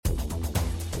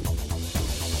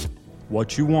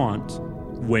what you want,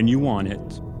 when you want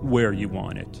it, where you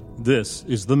want it. This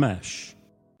is The Mesh.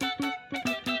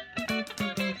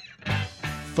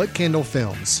 Foot Candle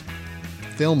Films.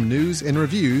 Film news and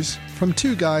reviews from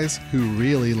two guys who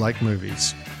really like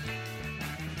movies.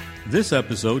 This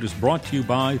episode is brought to you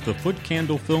by the Foot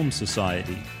Candle Film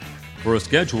Society. For a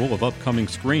schedule of upcoming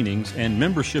screenings and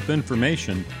membership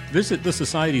information, visit the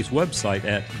Society's website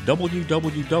at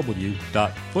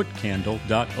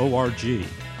www.footcandle.org.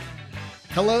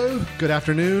 Hello, good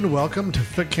afternoon. Welcome to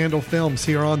Foot Candle Films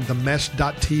here on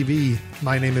themesh.tv.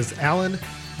 My name is Alan.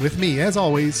 With me, as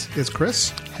always, is Chris.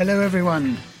 Hello,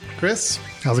 everyone. Chris,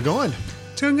 how's it going?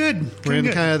 Doing good. We're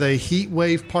in kind of the heat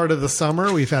wave part of the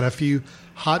summer. We've had a few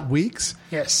hot weeks.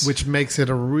 Yes. Which makes it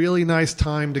a really nice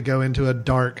time to go into a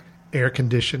dark,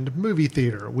 air-conditioned movie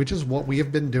theater, which is what we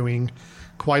have been doing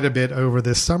quite a bit over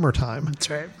this summertime. That's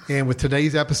right. And with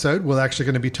today's episode, we're actually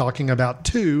going to be talking about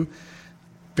two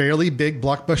fairly big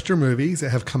blockbuster movies that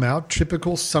have come out,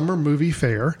 typical summer movie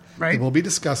fare. Right. That we'll be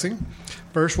discussing.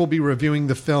 First, we'll be reviewing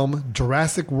the film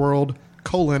Jurassic World: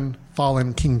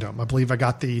 Fallen Kingdom. I believe I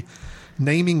got the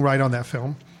naming right on that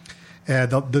film.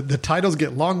 The titles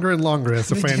get longer and longer as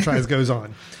the franchise goes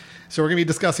on. So we're going to be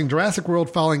discussing Jurassic World: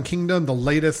 Fallen Kingdom, the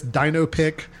latest dino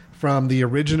pick from the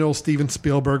original Steven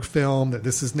Spielberg film. That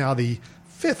this is now the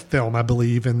fifth film, I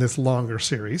believe, in this longer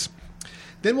series.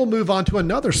 Then we'll move on to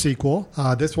another sequel,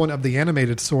 this one of the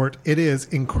animated sort. It is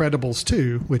Incredibles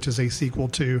 2, which is a sequel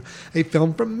to a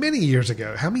film from many years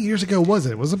ago. How many years ago was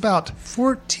it? It was about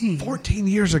 14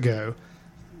 years ago.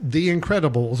 The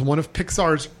Incredibles, one of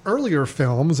Pixar's earlier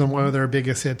films and one of their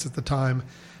biggest hits at the time.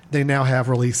 They now have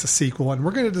released a sequel, and we're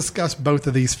going to discuss both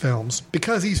of these films.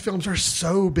 Because these films are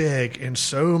so big and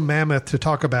so mammoth to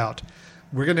talk about,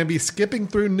 we're going to be skipping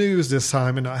through news this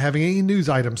time and not having any news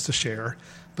items to share.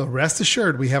 But rest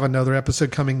assured, we have another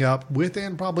episode coming up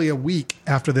within probably a week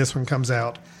after this one comes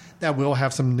out that will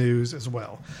have some news as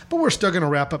well. But we're still going to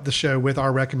wrap up the show with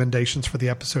our recommendations for the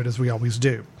episode as we always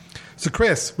do. So,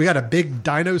 Chris, we got a big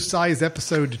dino-sized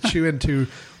episode to chew into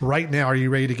right now. Are you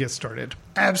ready to get started?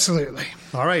 Absolutely.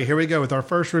 All right, here we go with our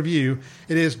first review.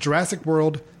 It is Jurassic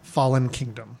World: Fallen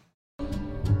Kingdom.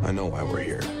 I know why we're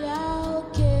here.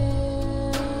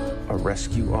 A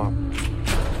rescue op.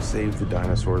 Save the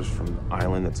dinosaurs from an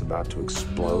island that's about to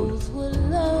explode.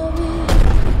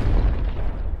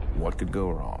 What could go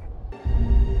wrong?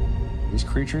 These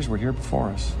creatures were here before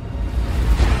us.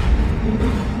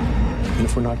 And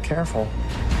if we're not careful,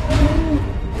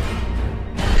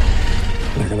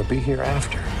 they're going to be here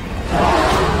after.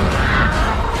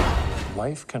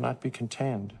 Life cannot be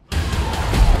contained.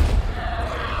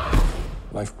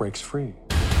 Life breaks free.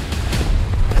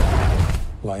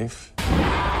 Life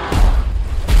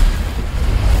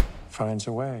finds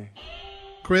a way.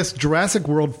 Chris, Jurassic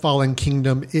World: Fallen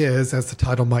Kingdom is, as the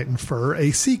title might infer, a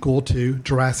sequel to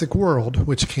Jurassic World,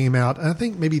 which came out, I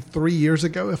think, maybe 3 years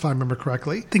ago, if I remember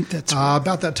correctly. I think that's right.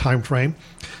 About that time frame.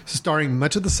 So starring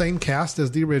much of the same cast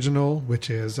as the original, which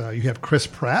is you have Chris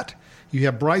Pratt, you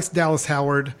have Bryce Dallas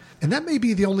Howard, and that may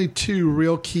be the only two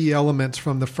real key elements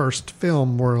from the first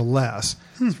film, more or less.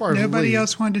 As far as Nobody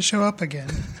else wanted to show up again.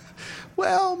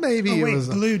 Well, maybe it was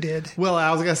Blue did. Well,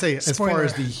 I was going to say, as far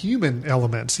as the human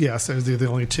elements, yes, those are the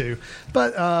only two.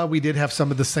 But we did have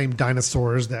some of the same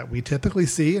dinosaurs that we typically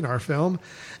see in our film.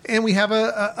 And we have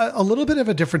a little bit of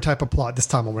a different type of plot this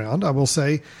time around, I will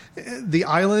say. The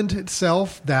island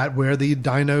itself, that where the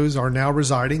dinos are now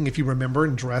residing, if you remember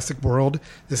in Jurassic World,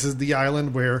 this is the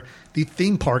island where the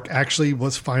theme park actually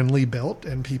was finally built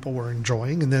and people were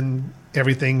enjoying. And then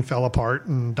everything fell apart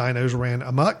and dinos ran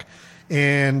amok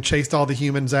and chased all the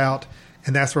humans out,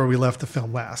 and that's where we left the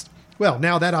film last. Well,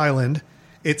 now that island,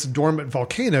 its dormant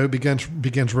volcano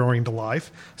begins roaring to life.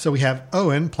 So we have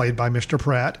Owen, played by Mr.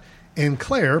 Pratt, and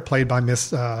Claire, played by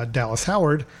Miss Dallas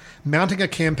Howard, mounting a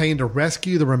campaign to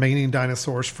rescue the remaining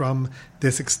dinosaurs from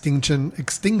this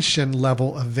extinction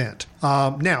level event.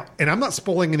 Now, and I'm not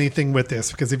spoiling anything with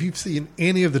this, because if you've seen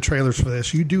any of the trailers for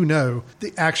this, you do know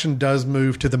the action does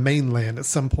move to the mainland at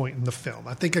some point in the film.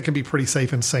 I think I can be pretty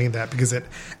safe in saying that, because it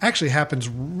actually happens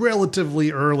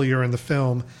relatively earlier in the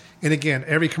film. And again,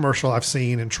 every commercial I've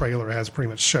seen and trailer has pretty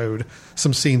much showed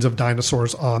some scenes of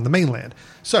dinosaurs on the mainland.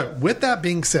 So with that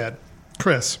being said,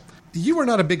 Chris, you were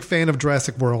not a big fan of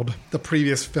Jurassic World, the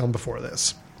previous film before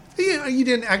this. You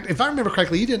didn't if I remember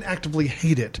correctly, you didn't actively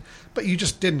hate it, but you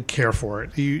just didn't care for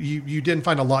it. You didn't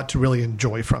find a lot to really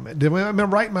enjoy from it. Am I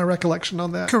right in my recollection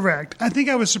on that? Correct. I think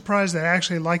I was surprised that I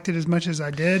actually liked it as much as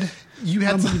I did. You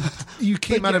had you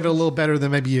came out of it a little better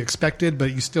than maybe you expected,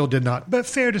 but you still did not. But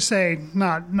fair to say,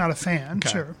 not a fan. Okay.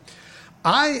 Sure.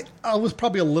 I was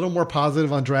probably a little more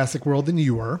positive on Jurassic World than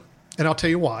you were. And I'll tell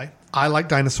you why. I like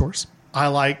dinosaurs. I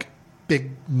like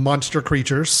big monster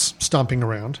creatures stomping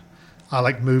around. I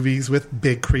like movies with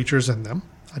big creatures in them.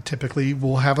 I typically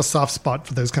will have a soft spot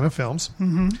for those kind of films.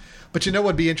 Mm-hmm. But you know what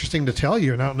would be interesting to tell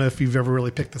you, and I don't know if you've ever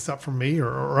really picked this up from me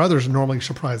or others are normally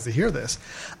surprised to hear this.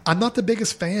 I'm not the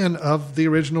biggest fan of the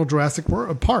original Jurassic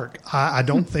Park. I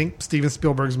don't think Steven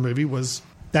Spielberg's movie was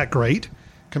that great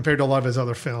compared to a lot of his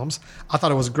other films. I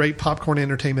thought it was great popcorn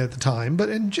entertainment at the time, but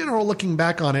in general, looking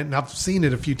back on it, and I've seen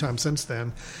it a few times since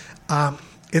then,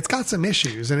 it's got some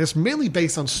issues, and it's mainly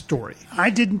based on story. I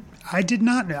did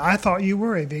not know. I thought you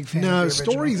were a big fan. No, of the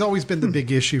original. story's always been the big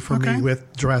issue for me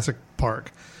with Jurassic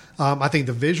Park. I think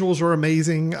the visuals are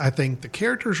amazing. I think the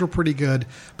characters were pretty good,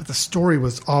 but the story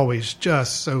was always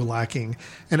just so lacking.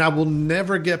 And I will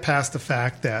never get past the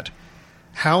fact that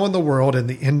how in the world in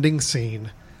the ending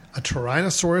scene a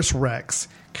Tyrannosaurus Rex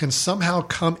can somehow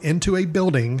come into a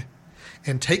building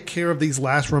and take care of these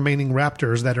last remaining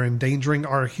raptors that are endangering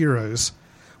our heroes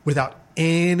without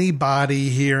anybody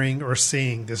hearing or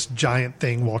seeing this giant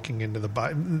thing walking into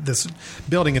this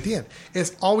building at the end.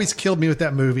 It's always killed me with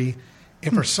that movie.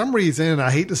 And for some reason,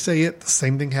 I hate to say it, the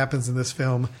same thing happens in this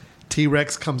film.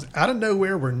 T-Rex comes out of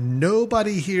nowhere where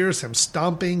nobody hears him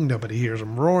stomping, nobody hears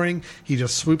him roaring. He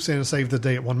just swoops in and saves the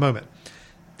day at one moment.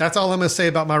 That's all I'm going to say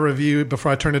about my review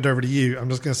before I turn it over to you. I'm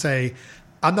just going to say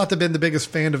I'm not been the biggest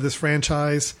fan of this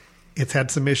franchise. It's had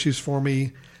some issues for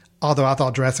me, although I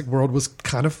thought Jurassic World was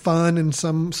kind of fun in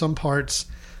some parts.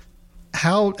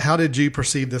 How did you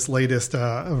perceive this latest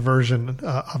version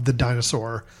of the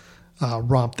dinosaur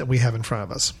romp that we have in front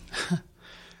of us?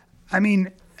 I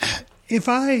mean, if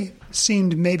I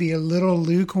seemed maybe a little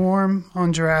lukewarm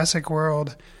on Jurassic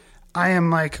World, I am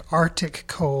like Arctic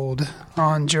cold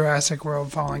on Jurassic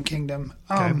World Fallen Kingdom.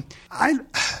 Okay.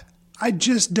 I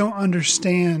just don't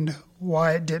understand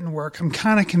why it didn't work. I'm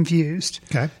kind of confused.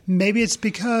 Okay. Maybe it's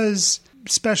because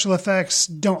special effects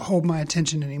don't hold my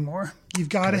attention anymore. You've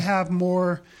got to have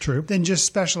more than just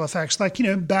special effects. Like,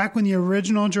 back when the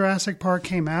original Jurassic Park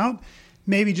came out,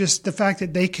 maybe just the fact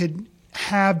that they could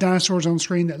have dinosaurs on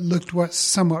screen that looked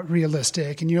somewhat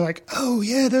realistic. And you're like, oh,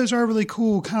 yeah, those are really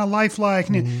cool, kind of lifelike.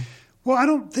 Mm-hmm. Well, I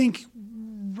don't think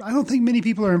many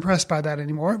people are impressed by that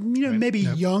anymore. Maybe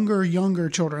younger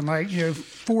children, like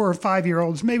 4 or 5 year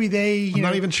olds. Maybe they. I'm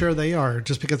not even sure they are,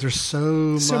 just because there's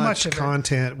so much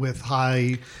content with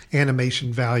high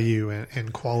animation value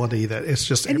and quality that it's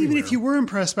just. And everywhere. even if you were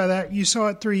impressed by that, you saw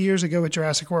it 3 years ago with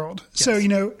Jurassic World.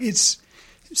 Yes.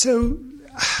 So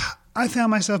I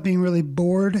found myself being really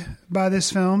bored by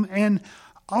this film, and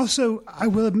also I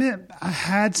will admit I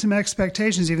had some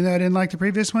expectations, even though I didn't like the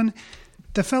previous one.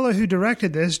 The fellow who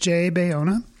directed this, Jay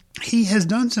Bayona, he has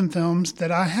done some films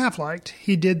that I have liked.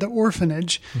 He did The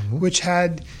Orphanage, which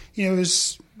had, it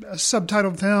was a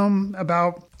subtitled film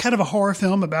about, kind of a horror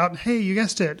film about, hey, you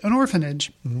guessed it, an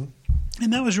orphanage. Mm-hmm.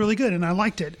 And that was really good, and I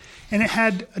liked it. And it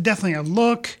had definitely a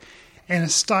look and a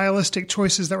stylistic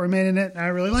choices that were made in it, and I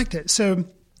really liked it. So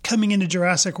coming into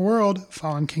Jurassic World,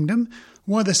 Fallen Kingdom,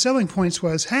 one of the selling points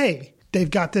was, hey,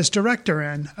 they've got this director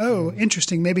in. Oh,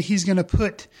 interesting. Maybe he's going to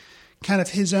put kind of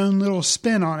his own little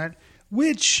spin on it,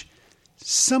 which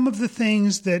some of the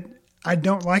things that I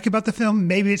don't like about the film,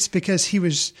 maybe it's because he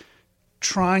was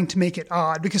trying to make it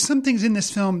odd. Because some things in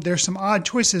this film, there's some odd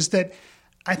choices that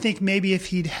I think maybe if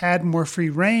he'd had more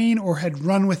free reign or had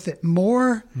run with it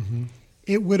more,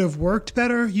 it would have worked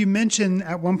better. You mentioned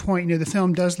at one point, the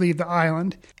film does leave the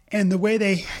island. And the way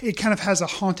it kind of has a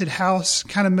haunted house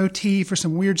kind of motif or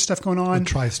some weird stuff going on. It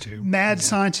tries to. Mad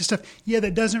scientist stuff. Yeah,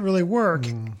 that doesn't really work.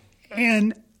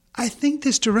 And I think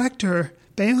this director,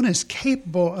 Bayona, is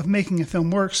capable of making a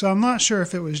film work. So I'm not sure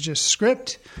if it was just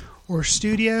script or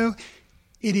studio.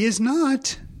 It is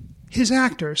not his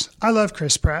actors. I love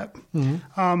Chris Pratt.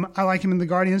 I like him in the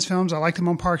Guardians films. I liked him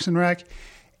on Parks and Rec.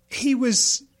 He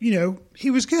was, he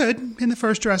was good in the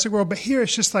first Jurassic World. But here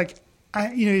it's just like,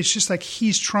 it's just like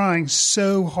he's trying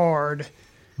so hard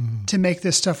to make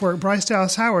this stuff work. Bryce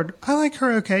Dallas Howard, I like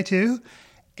her okay too.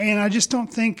 And I just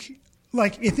don't think,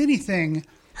 if anything,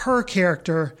 her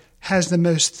character has the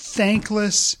most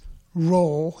thankless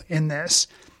role in this.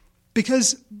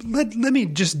 Because let me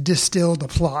just distill the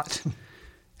plot.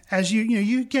 As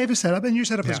you gave a setup, and your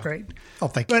setup was great. Oh,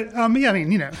 thank you.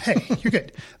 But, hey, you're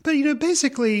good. But,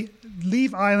 basically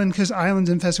leave island because island's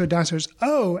infested with dinosaurs.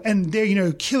 Oh, and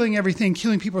they're, killing everything,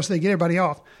 killing people so they get everybody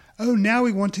off. Oh, now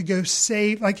we want to go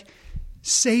save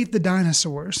the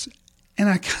dinosaurs. And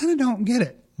I kind of don't get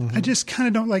it. I just kind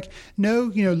of don't let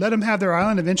them have their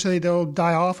island. Eventually they'll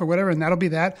die off or whatever, and that'll be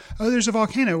that. Oh, there's a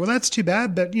volcano. Well, that's too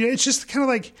bad. But, it's just kind of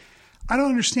like, I don't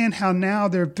understand how now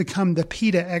they've become the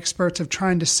PETA experts of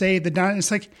trying to save the dinosaurs.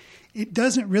 It's like, it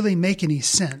doesn't really make any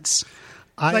sense.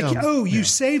 You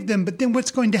saved them, but then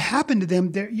what's going to happen to them?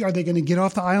 Are they going to get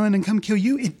off the island and come kill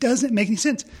you? It doesn't make any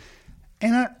sense.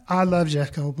 And I love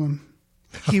Jeff Goldblum.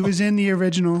 He was in the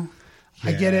original. Yeah.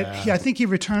 I get it. I think he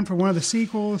returned for one of the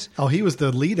sequels. Oh, he was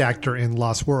the lead actor in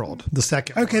Lost World, the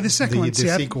second. Okay, the second one.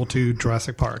 The sequel to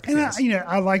Jurassic Park. And yes.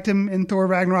 I liked him in Thor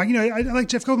Ragnarok. I like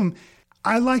Jeff Goldblum.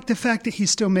 I like the fact that he's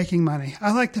still making money.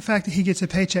 I like the fact that he gets a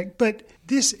paycheck. But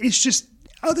this is just,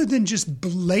 other than just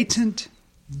blatant,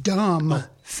 dumb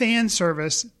fan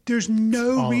service, there's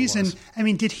no reason. I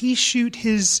mean, did he shoot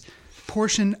his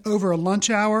portion over a lunch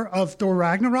hour of Thor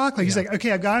Ragnarok? Like, he's like,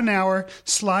 okay, I've got an hour,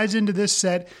 slides into this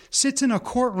set, sits in a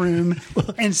courtroom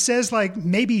and says like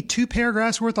maybe 2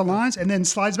 paragraphs worth of lines, and then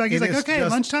slides back. He's like, okay,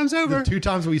 lunchtime's over. The 2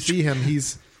 times we see him,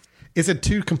 it's in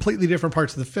 2 completely different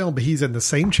parts of the film, but he's in the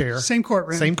same chair, same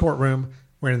courtroom,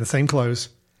 wearing the same clothes.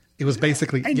 It was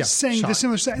basically saying the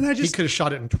similar stuff. And he could have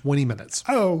shot it in 20 minutes.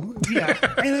 Oh yeah,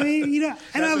 and I mean,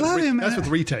 and I love him. That's with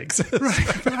retakes,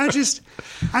 right? But I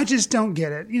just don't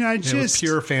get it. It was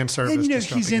pure fan service. And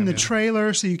he's in the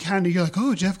trailer, so you're like,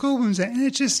 oh, Jeff Goldblum's that, and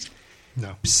it's just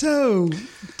so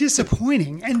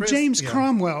disappointing. And James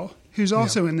Cromwell, who's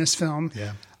also in this film,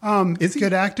 is he a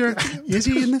good actor? Is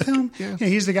he in the film? Yeah,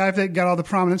 he's the guy that got all the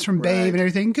prominence from Babe and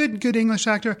everything. Good English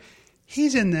actor.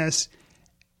 He's in this.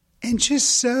 And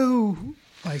just so,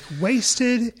 like,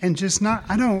 wasted and just not,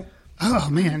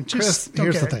 Chris,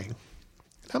 here's the thing.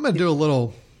 I'm going to do a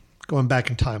little going back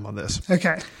in time on this.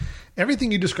 Okay.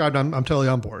 Everything you described, I'm totally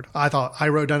on board. I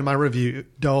wrote down in my review,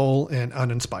 dull and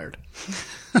uninspired.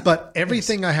 But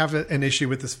everything I have an issue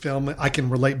with this film, I can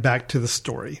relate back to the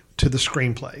story, to the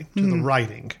screenplay, to the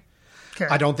writing. Okay.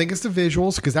 I don't think it's the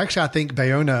visuals, because actually I think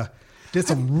Bayona did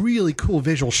some really cool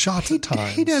visual shots at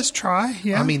times. He does try,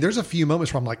 yeah. I mean, there's a few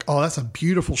moments where I'm like, oh, that's a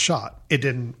beautiful shot. It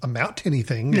didn't amount to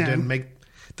anything. No. It didn't make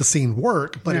the scene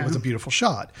work, but it was a beautiful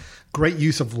shot. Great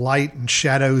use of light and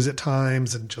shadows at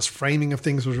times, and just framing of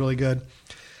things was really good.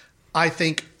 I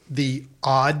think the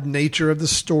odd nature of the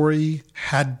story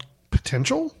had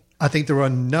potential. I think there were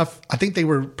enough. I think they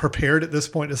were prepared at this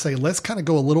point to say, let's kind of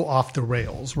go a little off the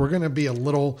rails. We're going to be a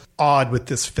little odd with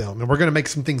this film, and we're going to make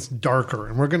some things darker,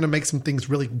 and we're going to make some things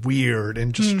really weird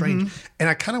and just strange. And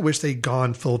I kind of wish they'd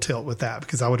gone full tilt with that,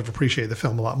 because I would have appreciated the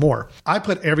film a lot more. I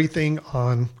put everything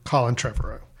on Colin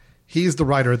Trevorrow. He's the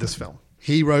writer of this film.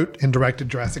 He wrote and directed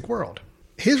Jurassic World.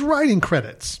 His writing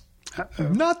credits,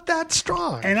 not that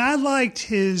strong. And I liked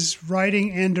his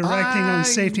writing and directing on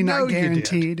Safety Not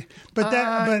Guaranteed. But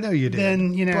I know you did.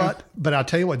 Then, but I'll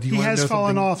tell you what, he has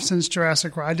fallen off since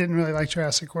Jurassic World. I didn't really like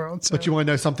Jurassic World. So. But you want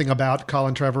to know something about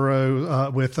Colin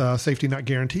Trevorrow with Safety Not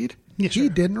Guaranteed? Yeah, sure. He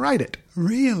didn't write it.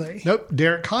 Really? Nope.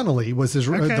 Derek Connolly was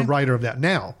the writer of that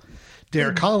now.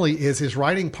 Derek Connolly is his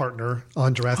writing partner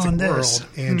on Jurassic World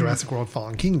and Jurassic World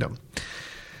Fallen Kingdom.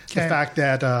 Okay. The fact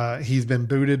that he's been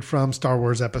booted from Star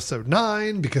Wars Episode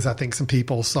 9 because I think some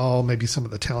people saw maybe some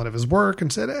of the talent of his work and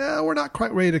said, we're not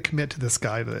quite ready to commit to this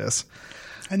guy to this.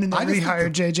 And then they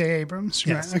rehired J.J. Abrams.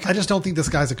 Yes. Right. Okay. I just don't think this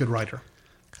guy's a good writer.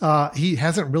 He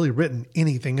hasn't really written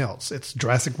anything else. It's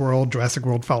Jurassic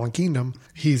World Fallen Kingdom.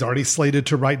 He's already slated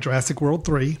to write Jurassic World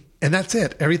 3. And that's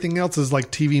it. Everything else is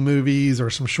like TV movies or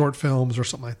some short films or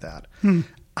something like that.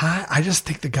 I just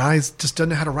think the guy just doesn't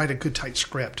know how to write a good, tight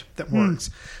script that works.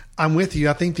 I'm with you.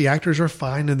 I think the actors are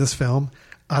fine in this film.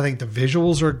 I think the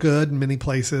visuals are good in many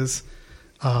places.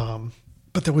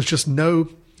 But there was just no...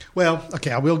 Well,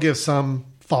 okay, I will give some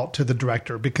fault to the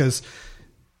director, because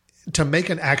to make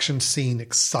an action scene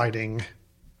exciting,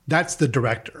 that's the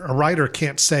director. A writer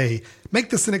can't say,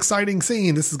 make this an exciting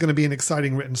scene. This is going to be an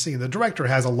exciting written scene. The director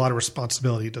has a lot of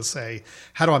responsibility to say,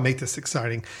 how do I make this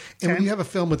exciting? And when you have a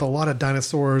film with a lot of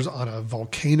dinosaurs on a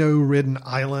volcano-ridden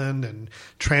island and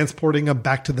transporting them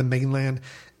back to the mainland,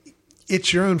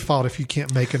 it's your own fault if you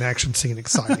can't make an action scene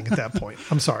exciting at that point.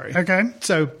 I'm sorry. Okay.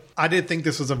 So I did think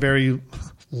this was a very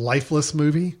lifeless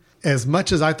movie. As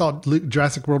much as I thought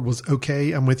Jurassic World was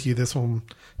okay, I'm with you. This one,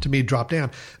 to me, dropped down.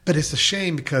 But it's a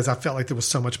shame, because I felt like there was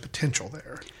so much potential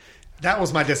there. That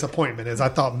was my disappointment, is I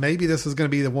thought maybe this was going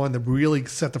to be the one that really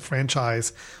set the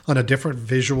franchise on a different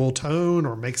visual tone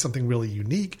or make something really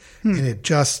unique. And it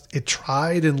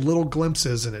tried in little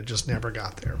glimpses, and it just never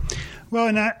got there.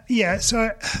 Well,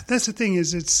 so that's the thing,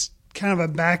 is it's kind of a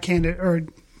backhanded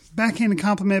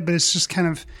compliment, but it's just kind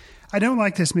of... I don't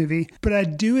like this movie, but I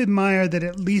do admire that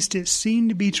at least it seemed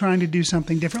to be trying to do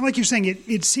something different. Like you're saying,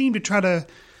 it seemed to try to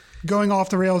going off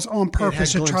the rails on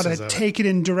purpose to try to take it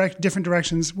in different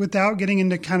directions without getting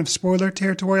into kind of spoiler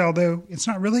territory, although it's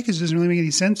not really because it doesn't really make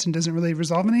any sense and doesn't really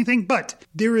resolve anything. But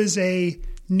there is a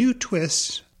new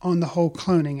twist on the whole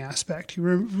cloning aspect. You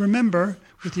remember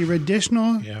with the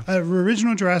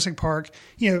original Jurassic Park,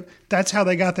 that's how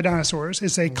they got the dinosaurs,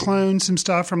 is they cloned some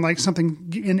stuff from like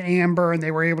something in amber and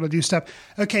they were able to do stuff.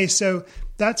 Okay, so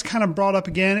that's kind of brought up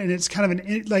again, and it's kind of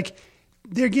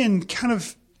they're again kind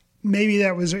of, maybe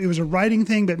it was a writing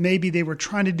thing, but maybe they were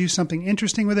trying to do something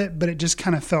interesting with it, but it just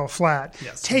kind of fell flat.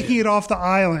 Yes, taking it off the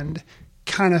island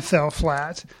kind of fell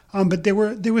flat. But there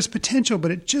was potential, but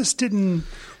it just didn't.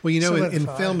 Well, in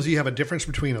films, you have a difference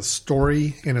between a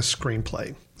story and a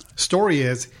screenplay. Story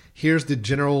is, here's the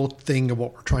general thing of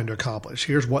what we're trying to accomplish.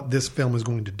 Here's what this film is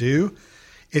going to do.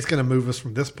 It's going to move us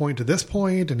from this point to this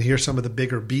point, and here's some of the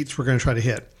bigger beats we're going to try to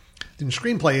hit. Then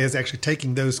screenplay is actually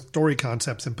taking those story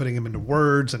concepts and putting them into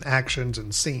words and actions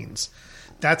and scenes.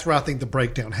 That's where I think the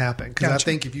breakdown happened. Because I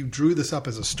think if you drew this up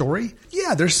as a story,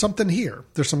 there's something here.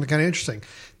 There's something kind of interesting.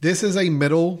 This is a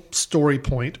middle story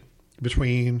point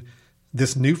between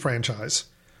this new franchise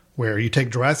where you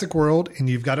take Jurassic World and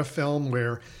you've got a film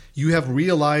where you have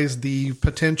realized the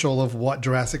potential of what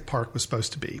Jurassic Park was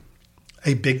supposed to be.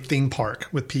 A big theme park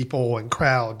with people and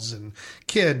crowds and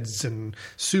kids and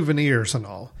souvenirs and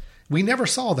all. We never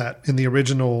saw that in the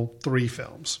original 3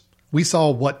 films. We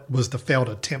saw what was the failed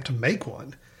attempt to make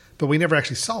one, but we never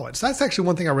actually saw it. So that's actually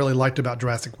one thing I really liked about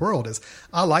Jurassic World is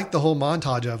I like the whole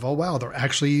montage of, oh, wow, there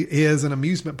actually is an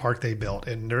amusement park they built,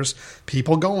 and there's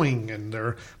people going, and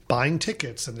they're buying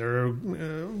tickets, and they're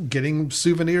getting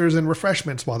souvenirs and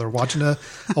refreshments while they're watching a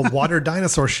water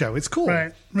dinosaur show. It's cool.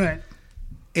 Right.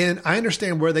 And I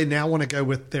understand where they now want to go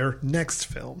with their next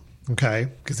film, okay?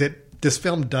 Because this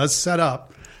film does set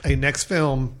up a next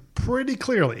film pretty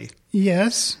clearly.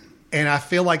 Yes. And I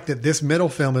feel like that this middle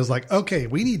film is like, okay,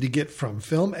 we need to get from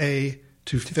film A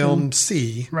to film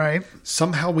C. Right.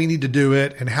 Somehow we need to do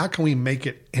it. And how can we make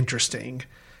it interesting?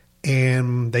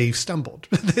 And they stumbled.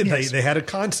 They had a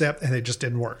concept and it just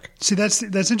didn't work. See,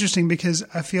 that's interesting because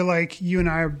I feel like you and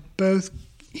I are both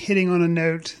hitting on a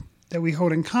note that we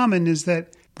hold in common is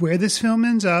that where this film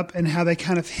ends up and how they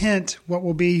kind of hint what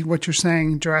will be what you're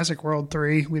saying, Jurassic World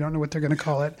 3. We don't know what they're going to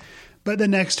call it. But the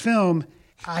next film,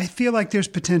 I feel like there's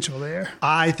potential there.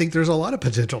 I think there's a lot of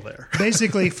potential there.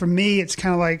 Basically, for me, it's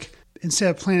kind of like instead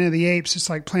of Planet of the Apes, it's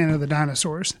like Planet of the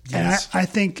Dinosaurs. Yes. And I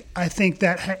think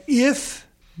that if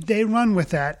they run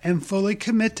with that and fully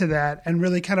commit to that and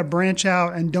really kind of branch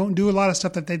out and don't do a lot of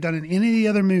stuff that they've done in any of the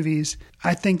other movies,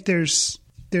 I think there's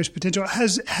potential.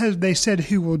 Has they said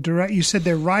who will direct? You said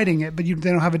they're writing it, but they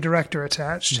don't have a director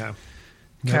attached. No.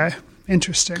 Okay. Nope.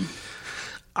 Interesting.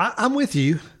 I'm with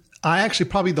you. I actually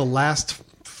probably the last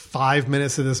 5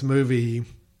 minutes of this movie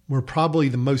were probably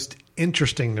the most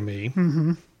interesting to me.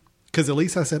 Because at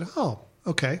least I said, oh,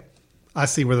 okay. I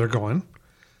see where they're going.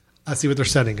 I see what they're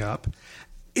setting up.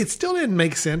 It still didn't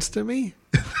make sense to me.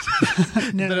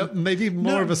 No, maybe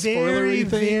more of a spoilery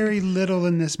thing. Very little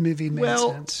in this movie made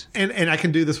sense. And I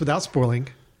can do this without spoiling.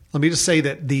 Let me just say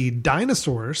that the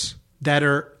dinosaurs that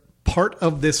are part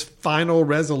of this final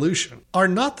resolution are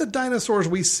not the dinosaurs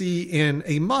we see in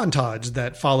a montage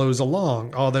that follows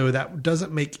along, although that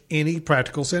doesn't make any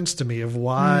practical sense to me of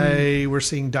why we're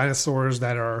seeing dinosaurs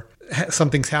that are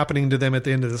something's happening to them at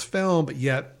the end of this film, but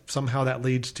yet somehow that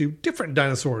leads to different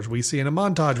dinosaurs we see in a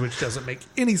montage, which doesn't make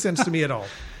any sense to me at all.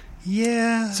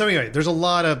 Yeah. So anyway, there's a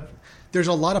lot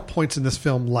of points in this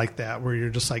film like that where you're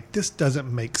just like, this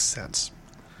doesn't make sense.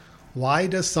 Why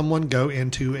does someone go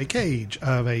into a cage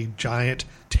of a giant,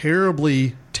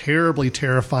 terribly, terribly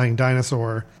terrifying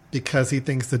dinosaur because he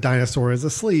thinks the dinosaur is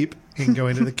asleep and go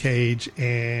into the cage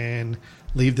and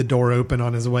leave the door open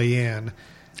on his way in?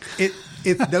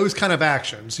 It's those kind of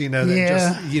actions,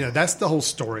 that that's the whole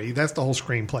story. That's the whole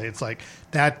screenplay. It's like,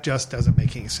 that just doesn't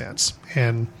make any sense.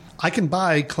 And I can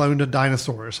buy cloned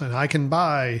dinosaurs and I can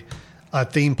buy a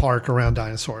theme park around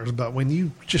dinosaurs, but when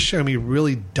you just show me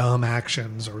really dumb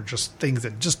actions or just things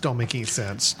that just don't make any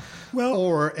sense,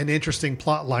 or an interesting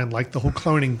plot line like the whole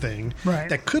cloning thing, right,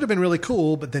 that could have been really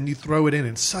cool, but then you throw it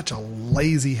in such a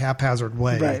lazy, haphazard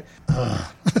way. Right.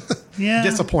 Yeah.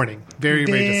 Disappointing. Very,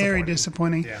 very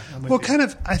disappointing. Yeah, kind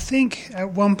of, I think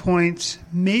at one point,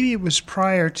 maybe it was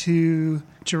prior to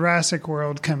Jurassic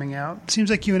World coming out. Seems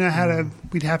like you and I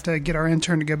we'd have to get our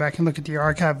intern to go back and look at the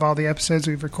archive of all the episodes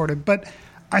we've recorded. But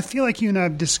I feel like you and I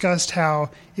have discussed how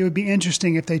it would be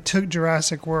interesting if they took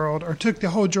Jurassic World or took the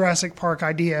whole Jurassic Park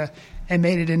idea and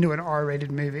made it into an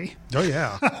R-rated movie. Oh,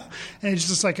 yeah. And it's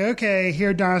just like, okay,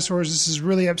 here are dinosaurs. This is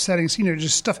really upsetting.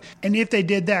 Just stuff. And if they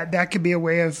did that, that could be a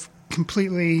way of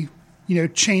completely,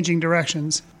 changing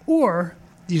directions. Or,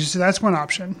 so that's one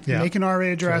option. Yeah. Make an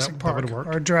R-rated Jurassic that Park would work.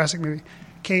 or a Jurassic movie.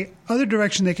 Okay, other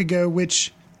direction they could go,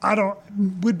 which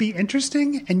would be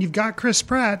interesting, and you've got Chris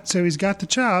Pratt, so he's got the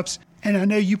chops, and I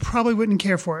know you probably wouldn't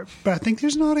care for it, but I think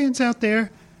there's an audience out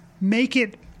there. Make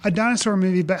it a dinosaur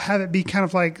movie, but have it be kind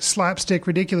of like slapstick,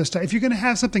 ridiculous stuff. If you're going to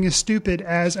have something as stupid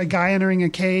as a guy entering a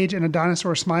cage and a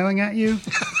dinosaur smiling at you,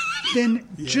 then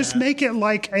just make it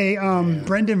like a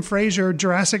Brendan Fraser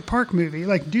Jurassic Park movie.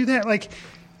 Like, do that. Like,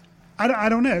 I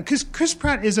don't know, because Chris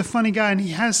Pratt is a funny guy and he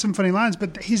has some funny lines,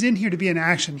 but he's in here to be an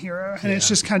action hero, and it's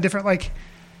just kind of different. Like,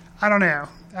 I don't know.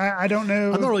 I don't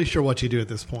know. I'm not really sure what you do at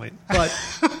this point, but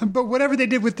but whatever they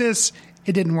did with this,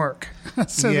 it didn't work.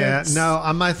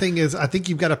 My thing is, I think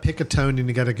you've got to pick a tone and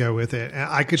you got to go with it. And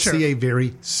I could see a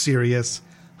very serious,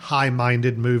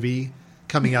 high-minded movie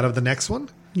coming out of the next one.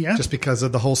 Yeah. Just because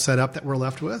of the whole setup that we're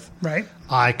left with. Right.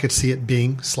 I could see it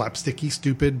being slapsticky,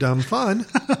 stupid, dumb fun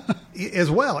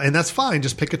as well. And that's fine.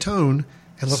 Just pick a tone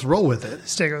and let's roll with it.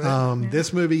 Stick with it.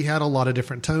 This movie had a lot of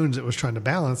different tones it was trying to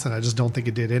balance, and I just don't think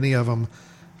it did any of them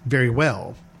very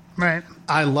well. Right.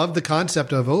 I love the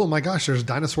concept of, oh my gosh, there's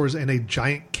dinosaurs in a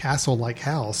giant castle-like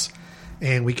house,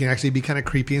 and we can actually be kind of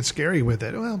creepy and scary with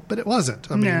it. Well, but it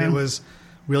wasn't. I mean, it was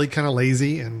really kind of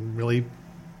lazy and really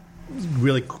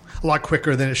a lot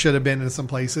quicker than it should have been in some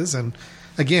places. And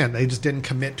again, they just didn't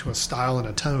commit to a style and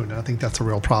a tone. And I think that's a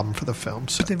real problem for the film.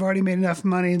 So. But they've already made enough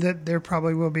money that there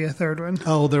probably will be a third one.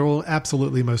 Oh, there will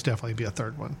absolutely, most definitely be a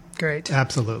third one. Great.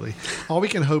 Absolutely. All we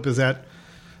can hope is that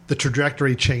the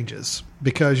trajectory changes,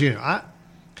 because,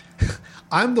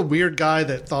 I'm the weird guy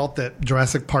that thought that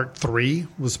Jurassic Park 3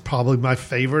 was probably my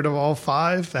favorite of all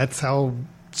 5. That's how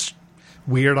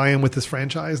weird I am with this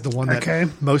franchise. The one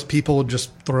that most people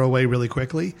just throw away really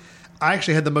quickly. I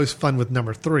actually had the most fun with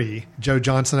number 3. Joe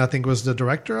Johnson, I think, was the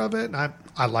director of it. And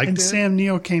I liked it. And Sam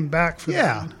Neill came back for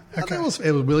that. Okay. It was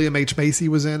William H. Macy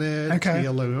was in it. Okay.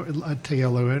 Tia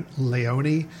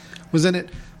Leone was in it.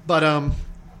 But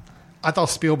I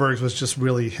thought Spielberg's was just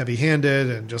really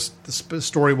heavy-handed, and just the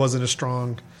story wasn't as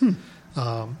strong.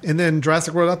 And then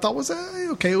Jurassic World, I thought was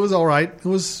okay. It was all right. It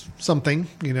was something,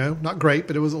 not great,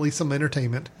 but it was at least some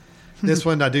entertainment. This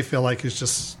one, I do feel like is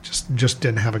just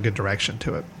didn't have a good direction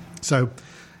to it. So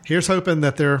here's hoping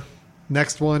that their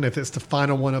next one, if it's the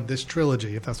final one of this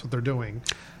trilogy, if that's what they're doing.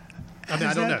 I mean,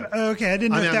 I don't know. Okay, I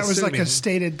didn't know if that was like a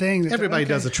stated thing. Everybody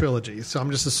does a trilogy, so I'm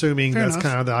just assuming that's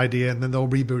kind of the idea, and then they'll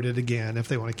reboot it again if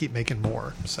they want to keep making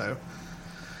more. So,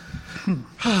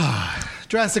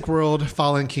 Jurassic World,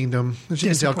 Fallen Kingdom. As you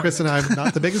can tell, Chris and I are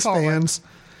not the biggest fans,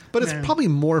 but it's probably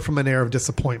more from an air of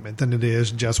disappointment than it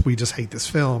is we just hate this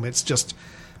film. It's just,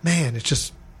 it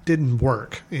just didn't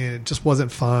work, and it just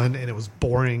wasn't fun, and it was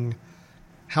boring.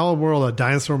 How in the world a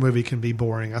dinosaur movie can be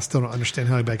boring, I still don't understand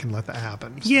how anybody can let that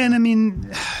happen. So. Yeah, and I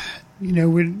mean,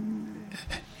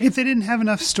 if they didn't have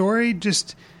enough story,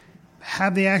 just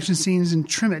have the action scenes and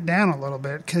trim it down a little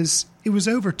bit, because it was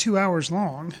over 2 hours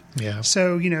long. Yeah.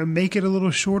 So, make it a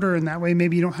little shorter, and that way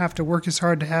maybe you don't have to work as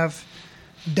hard to have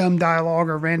dumb dialogue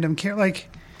or random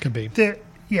Could be.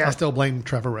 Yeah. I still blame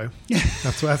Trevorrow.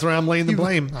 That's where I'm laying the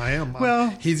blame. I am.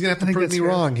 Well, he's going to have to prove me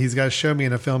wrong. He's got to show me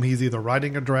in a film he's either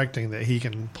writing or directing that he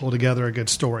can pull together a good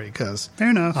story, because fair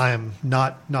enough. I am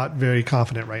not very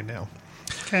confident right now.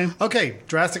 Okay.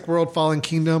 Jurassic World Fallen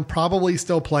Kingdom, probably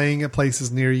still playing at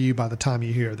places near you by the time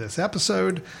you hear this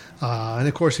episode. And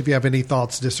of course, if you have any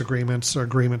thoughts, disagreements, or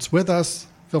agreements with us,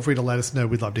 feel free to let us know.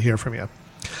 We'd love to hear from you.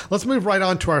 Let's move right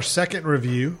on to our second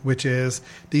review, which is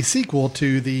the sequel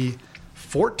to the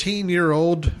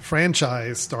 14-year-old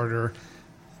franchise starter,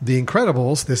 The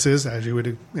Incredibles. This is, as you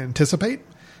would anticipate,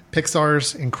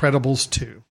 Pixar's Incredibles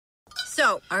 2.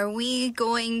 So, are we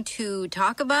going to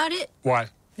talk about it? What?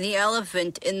 The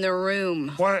elephant in the room.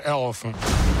 What elephant?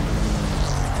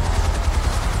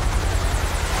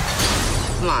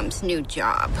 Mom's new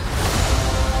job.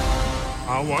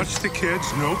 I'll watch the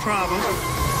kids, no problem.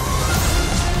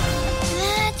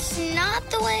 That's not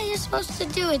the way you're supposed to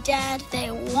do it, Dad.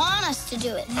 They want us to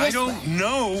do it this way. I don't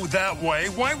know that way.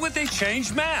 Why would they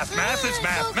change math? Math is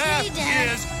math. Okay, math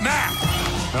Dad. is math.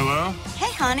 Hello?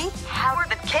 Hey, honey. How are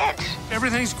the kids?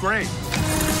 Everything's great.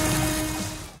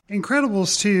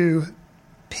 Incredibles 2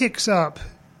 picks up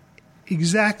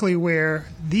exactly where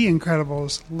The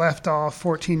Incredibles left off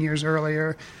 14 years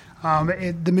earlier.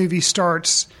 The movie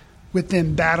starts with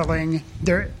them battling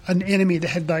an enemy that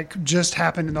had just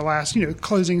happened in the last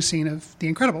closing scene of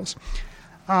The Incredibles.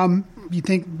 You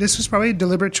think this was probably a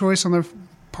deliberate choice on the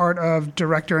part of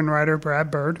director and writer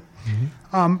Brad Bird.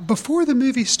 Mm-hmm. Before the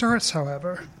movie starts,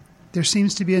 however, there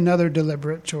seems to be another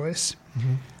deliberate choice.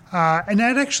 Mm-hmm. And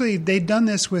that actually, they've done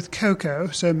this with Coco,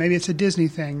 so maybe it's a Disney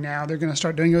thing now. They're going to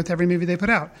start doing it with every movie they put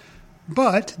out.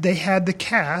 But they had the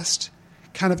cast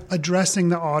kind of addressing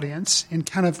the audience and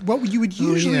kind of what you would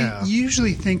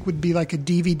usually think would be like a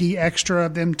DVD extra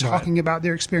of them talking about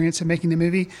their experience of making the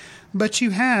movie. But you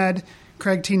had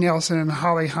Craig T. Nelson and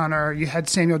Holly Hunter, you had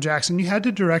Samuel Jackson, you had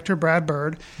the director Brad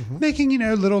Bird making,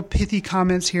 little pithy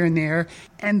comments here and there.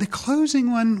 And the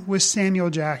closing one was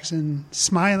Samuel Jackson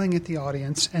smiling at the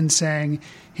audience and saying,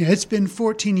 it's been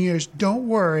 14 years, don't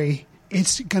worry,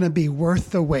 it's going to be worth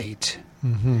the wait.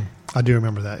 Mm-hmm. I do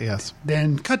remember that, yes.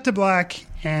 Then cut to black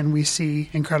and we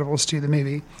see Incredibles 2, the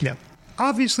movie. Yeah.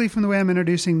 Obviously, from the way I'm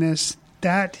introducing this,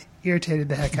 that irritated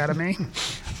the heck out of me.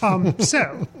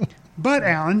 But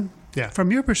Alan... Yeah.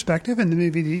 From your perspective in the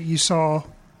movie that you saw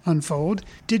unfold,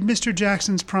 did Mr.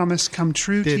 Jackson's promise come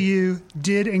true to you?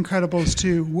 Did Incredibles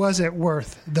 2, was it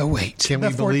worth the wait? Can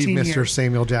we believe Mr.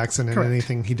 Samuel Jackson in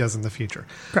anything he does in the future?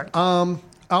 Correct.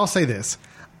 I'll say this.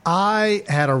 I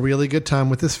had a really good time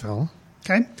with this film.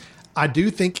 Okay. I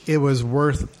do think it was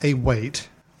worth a wait.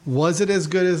 Was it as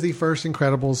good as the first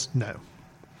Incredibles? No.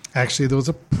 Actually, there was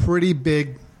a pretty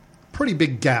big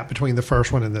gap between the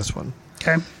first one and this one.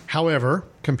 Okay. However,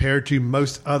 compared to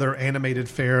most other animated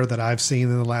fare that I've seen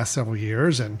in the last several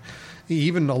years, and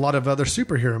even a lot of other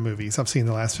superhero movies I've seen in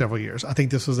the last several years, I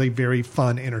think this was a very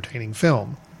fun, entertaining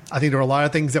film. I think there were a lot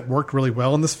of things that worked really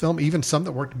well in this film, even some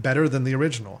that worked better than the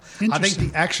original. I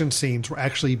think the action scenes were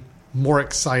actually more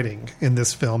exciting in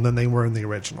this film than they were in the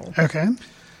original. Okay.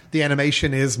 The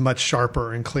animation is much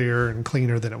sharper and clearer and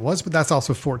cleaner than it was, but that's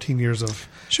also 14 years of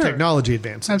technology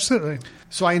advances. Absolutely.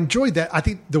 So I enjoyed that. I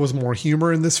think there was more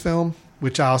humor in this film,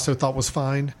 which I also thought was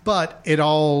fine. But it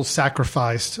all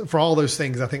sacrificed, for all those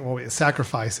things, I think what it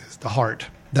sacrifices the heart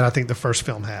that I think the first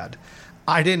film had.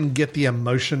 I didn't get the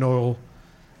emotional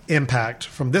impact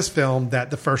from this film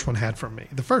that the first one had for me.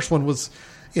 The first one was,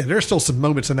 there's still some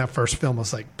moments in that first film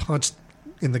was like punched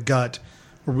in the gut,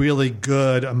 really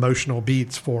good emotional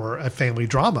beats for a family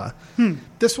drama.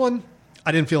 This one,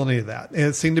 I didn't feel any of that.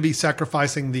 It seemed to be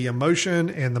sacrificing the emotion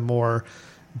and the more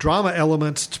drama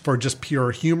elements for just pure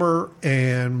humor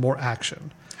and more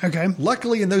action. Okay.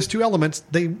 Luckily, in those two elements,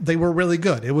 they were really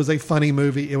good. It was a funny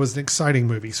movie. It was an exciting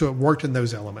movie. So it worked in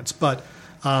those elements. But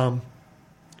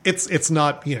it's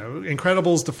not,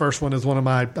 Incredibles, the first one, is one of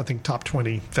my, I think, top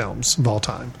 20 films of all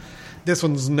time. This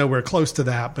one's nowhere close to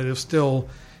that, but it's still...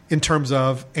 In terms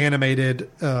of animated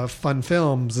fun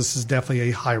films, this is definitely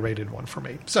a high-rated one for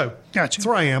me. So that's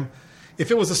where I am. If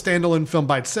it was a standalone film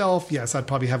by itself, yes, I'd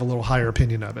probably have a little higher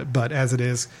opinion of it. But as it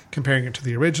is, comparing it to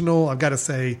the original, I've got to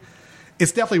say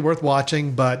it's definitely worth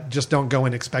watching, but just don't go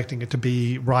in expecting it to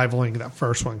be rivaling that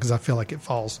first one because I feel like it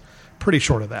falls pretty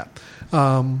short of that.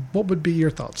 What would be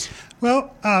your thoughts?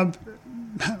 Well,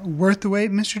 worth the wait,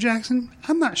 Mr. Jackson?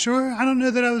 I'm not sure. I don't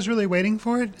know that I was really waiting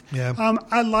for it. Yeah.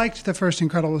 I liked the first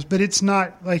Incredibles, but it's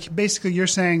not like basically you're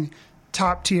saying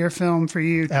top tier film for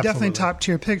you. Absolutely. Definitely top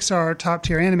tier Pixar, top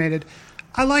tier animated.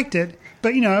 I liked it,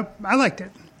 but I liked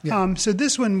it. Yeah. So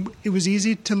this one, it was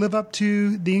easy to live up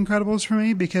to the Incredibles for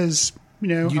me because you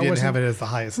didn't have it as the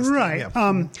highest, right?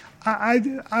 Yeah.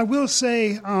 I will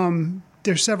say.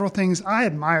 There's several things. I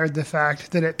admired the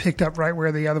fact that it picked up right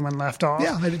where the other one left off.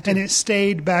 Yeah, I did too. And it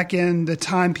stayed back in the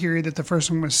time period that the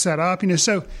first one was set up.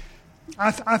 So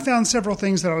I found several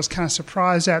things that I was kind of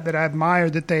surprised at that I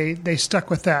admired that they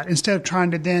stuck with that instead of trying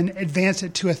to then advance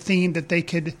it to a theme that they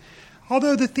could.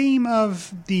 Although the theme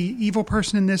of the evil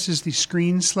person in this is the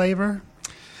screen slaver.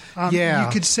 You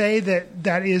could say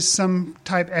that is some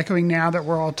type echoing now that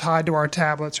we're all tied to our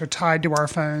tablets or tied to our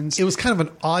phones. It was kind of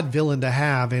an odd villain to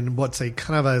have in what's a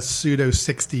kind of a pseudo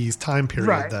 60s time period,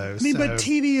 right. though. But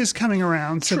TV is coming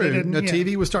around. So true.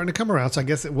 TV was starting to come around, so I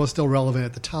guess it was still relevant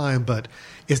at the time, but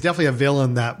it's definitely a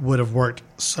villain that would have worked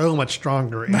so much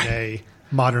stronger in a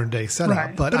modern day setup.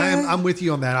 Right. But I'm with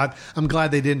you on that. I'm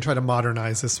glad they didn't try to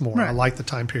modernize this more. Right. I like the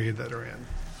time period that they're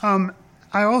in.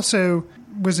 I also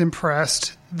was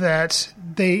impressed that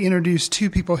they introduced two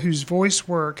people whose voice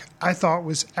work I thought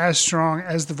was as strong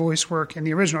as the voice work in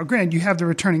the original. Granted, you have the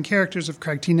returning characters of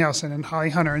Craig T. Nelson and Holly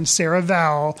Hunter and Sarah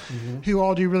Vowell, who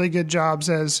all do really good jobs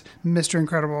as Mr.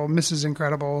 Incredible, Mrs.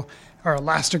 Incredible, or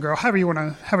Elastigirl, however you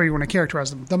want to characterize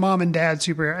them. The mom and dad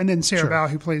superhero, and then Sarah Vowell,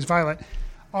 who plays Violet,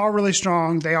 all really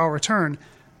strong. They all return.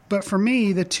 But for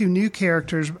me, the two new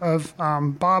characters of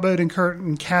Bob Odenkirk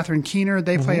and Catherine Keener,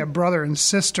 they play a brother and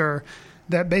sister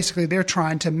that basically they're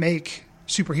trying to make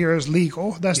superheroes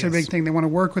legal. That's their big thing. They want to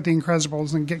work with the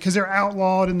Incredibles and because they're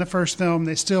outlawed in the first film.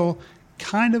 They still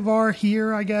kind of are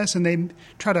here, I guess, and they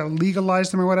try to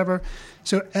legalize them or whatever.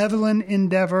 So Evelyn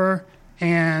Endeavor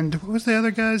and what was the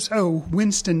other guys? Oh,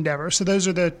 Winston Dever. So those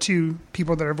are the two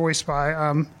people that are voiced by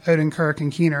Odenkirk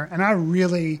and Keener. And I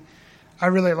really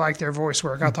liked their voice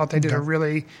work. I thought they did a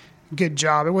really good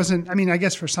job. It wasn't, I mean, I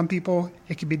guess for some people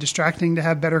it could be distracting to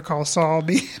have Better Call Saul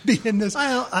be in this.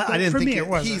 I didn't think it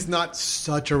wasn't. He's not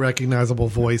such a recognizable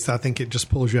voice. I think it just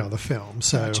pulls you out of the film.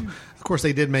 So, of course,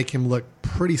 they did make him look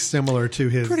pretty similar to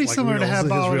his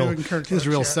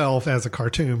real self as a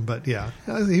cartoon. But yeah,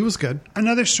 he was good.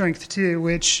 Another strength too,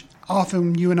 which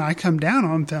often you and I come down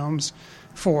on films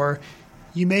for,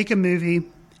 you make a movie,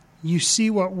 you see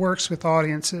what works with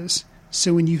audiences.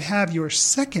 So when you have your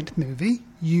second movie,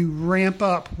 you ramp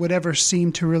up whatever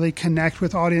seemed to really connect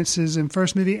with audiences in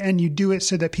first movie, and you do it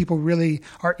so that people really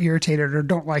are irritated or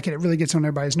don't like it. It really gets on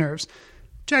everybody's nerves.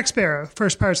 Jack Sparrow,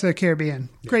 first Pirates of the Caribbean,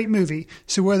 great movie.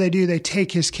 So what do? They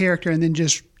take his character and then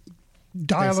just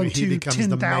dial him to 10,000.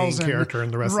 The main character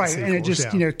in the rest of the sequels. And it just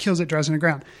kills it, drives it on the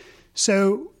ground.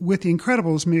 So with the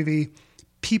Incredibles movie,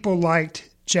 people liked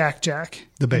Jack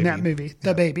the baby. In that movie,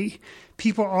 the baby.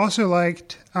 People also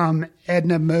liked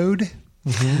Edna Mode.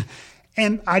 Mm-hmm.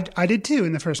 And I did too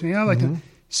in the first movie. I liked him.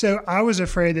 So I was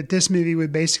afraid that this movie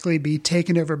would basically be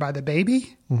taken over by the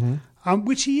baby,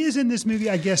 which he is in this movie,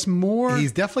 I guess, more.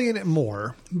 He's definitely in it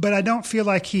more. But I don't feel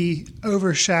like he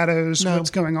overshadows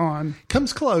what's going on.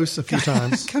 Comes close a few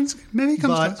times. Maybe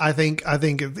comes close. But I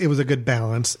think it was a good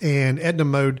balance. And Edna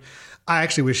Mode, I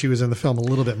actually wish she was in the film a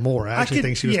little bit more. I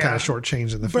think she was kind of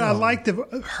shortchanged in the film. But I liked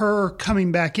her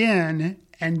coming back in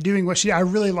and doing what I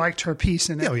really liked her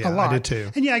piece in it a lot. I did too.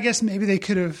 And I guess maybe they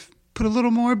could have put a little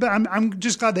more, but I'm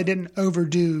just glad they didn't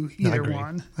overdo either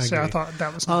one. I thought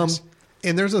that was nice.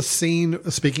 And there's a scene,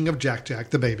 speaking of Jack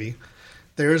the baby,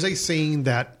 there's a scene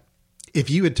that if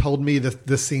you had told me that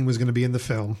this scene was going to be in the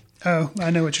film. Oh,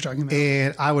 I know what you're talking about.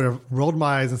 And I would have rolled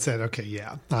my eyes and said, okay,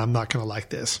 yeah, I'm not going to like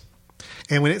this.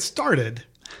 And when it started,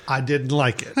 I didn't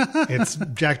like it. It's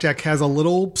Jack has a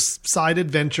little side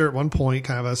adventure at one point,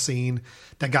 kind of a scene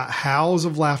that got howls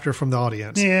of laughter from the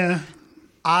audience. Yeah.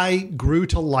 I grew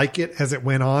to like it as it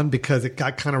went on because it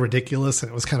got kind of ridiculous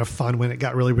and it was kind of fun when it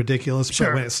got really ridiculous. Sure.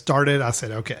 But when it started, I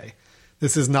said, okay,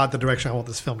 this is not the direction I want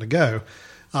this film to go.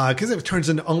 Because it turns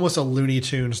into almost a Looney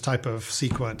Tunes type of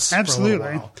sequence. Absolutely. For a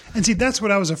little while. And see, that's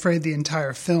what I was afraid the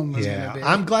entire film was going to be.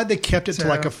 I'm glad they kept it to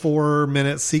like a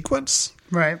 4-minute sequence.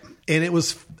 Right. And it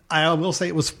was, I will say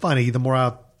it was funny. The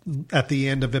more by the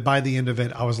end of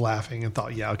it, I was laughing and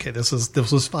thought, yeah, okay, this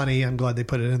was funny. I'm glad they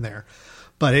put it in there.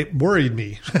 But it worried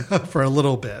me for a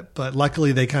little bit. But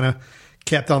luckily they kind of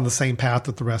kept on the same path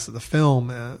with the rest of the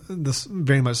film. This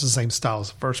very much the same style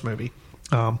as the first movie.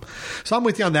 So I'm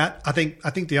with you on that. I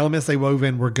think the elements they wove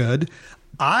in were good.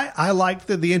 I liked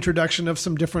the introduction of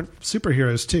some different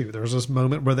superheroes too. There was this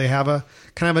moment where they have a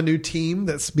kind of a new team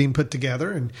that's being put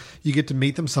together and you get to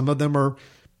meet them. Some of them are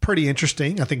pretty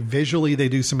interesting. I think visually they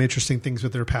do some interesting things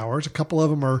with their powers. A couple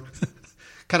of them are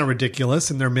kind of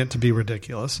ridiculous and they're meant to be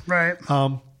ridiculous. Right.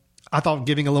 I thought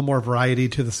giving a little more variety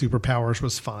to the superpowers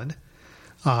was fun.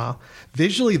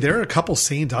 Visually, there are a couple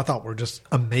scenes I thought were just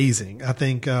amazing. I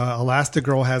think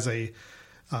Elastigirl has a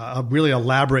really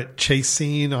elaborate chase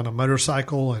scene on a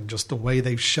motorcycle, and just the way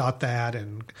they've shot that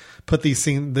and put these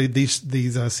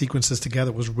sequences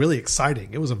together was really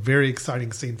exciting. It was a very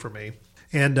exciting scene for me.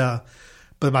 And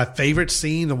but my favorite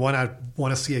scene, the one I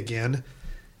want to see again,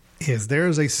 is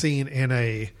there's a scene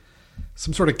in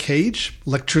some sort of cage,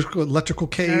 electrical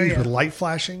cage with light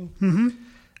flashing. Mm-hmm.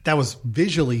 That was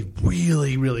visually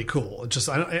really, really cool.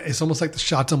 It's almost like the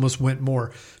shots almost went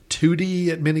more 2D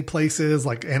at many places,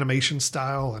 like animation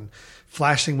style and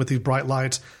flashing with these bright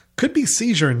lights. Could be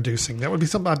seizure inducing. That would be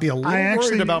something I'd be a little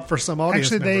worried about for some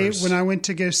audience members. When I went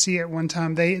to go see it one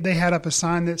time, they had up a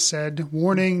sign that said,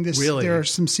 "Warning: there are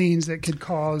some scenes that could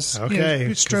cause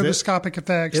stroboscopic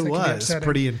effects." It was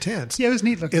pretty intense. Yeah, it was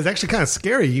neat looking. It was actually kind of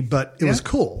scary, but it was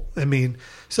cool. I mean,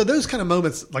 so those kind of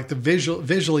moments, like the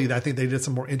visually, I think they did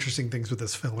some more interesting things with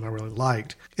this film, and I really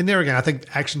liked. And there again, I think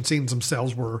the action scenes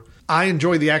themselves were. I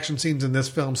enjoy the action scenes in this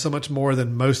film so much more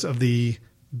than most of the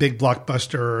big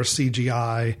blockbuster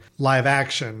CGI live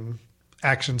action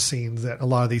scenes that a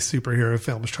lot of these superhero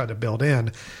films try to build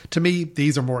in. To me,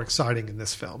 these are more exciting in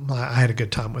this film. I had a good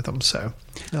time with them. So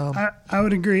I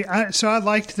would agree. So I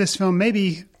liked this film.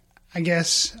 Maybe, I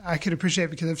guess I could appreciate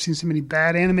it because I've seen so many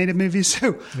bad animated movies.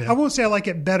 So I won't say I like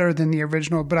it better than the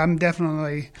original, but I'm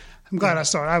glad I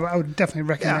saw it. I would definitely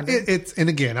recommend it. And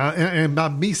again, and by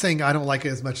me saying I don't like it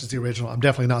as much as the original, I'm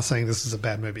definitely not saying this is a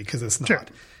bad movie because it's not. Sure.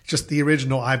 Just the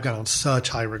original I've got on such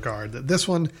high regard that this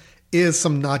one is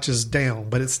some notches down,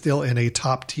 but it's still in a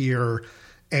top tier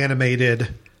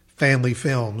animated family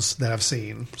films that I've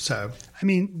seen. So, I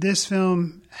mean, this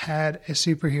film had a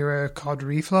superhero called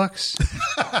Reflux.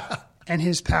 And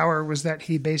his power was that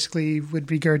he basically would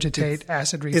regurgitate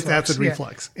acid reflux. It's acid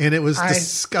reflux. And it was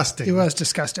disgusting. It was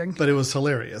disgusting. But it was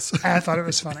hilarious. I thought it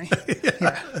was funny.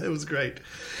 Yeah. It was great.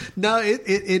 No,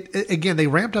 it again, they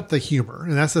ramped up the humor.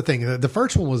 And that's the thing. The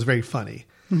first one was very funny.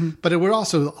 Mm-hmm. But it were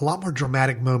also a lot more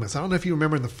dramatic moments. I don't know if you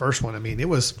remember in the first one. I mean, it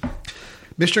was...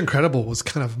 Mr. Incredible was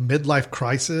kind of midlife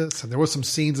crisis. And there was some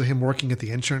scenes of him working at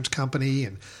the insurance company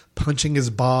and punching his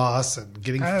boss and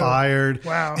getting fired.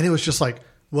 Wow. And it was just like...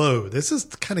 Whoa, this is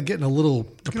kind of getting a little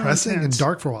depressing and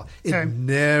dark for a while. It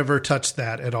never touched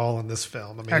that at all in this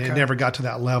film. I mean, it never got to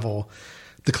that level.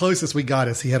 The closest we got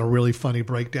is he had a really funny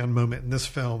breakdown moment in this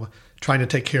film trying to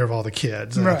take care of all the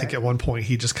kids. And I think at one point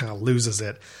he just kind of loses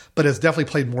it. But it's definitely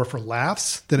played more for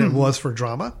laughs than it was for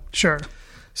drama. Sure.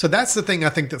 So that's the thing I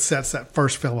think that sets that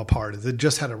first film apart, is it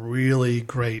just had a really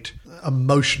great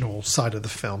emotional side of the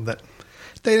film that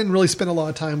they didn't really spend a lot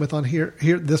of time with on here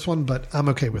this one, but I'm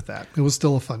okay with that. It was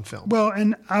still a fun film. Well,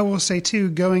 and I will say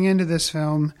too, going into this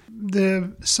film,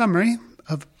 the summary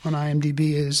on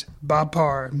IMDb is Bob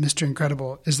Parr, Mr.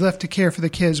 Incredible, is left to care for the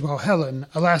kids while Helen,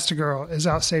 Elastigirl, is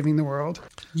out saving the world.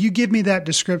 You give me that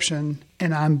description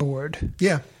and I'm bored.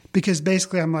 Yeah. Because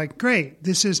basically I'm like, great,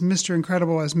 this is Mr.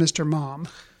 Incredible as Mr. Mom.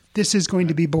 This is going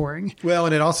to be boring. Well,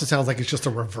 and it also sounds like it's just a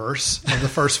reverse of the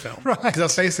first film. Right. Because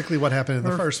that's basically what happened in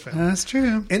the first film. That's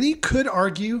true. And you could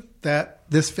argue that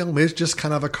this film is just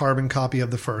kind of a carbon copy of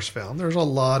the first film. There's a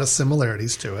lot of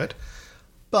similarities to it.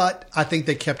 But I think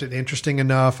they kept it interesting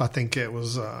enough. I think it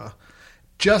was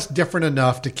just different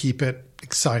enough to keep it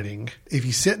exciting. If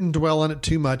you sit and dwell on it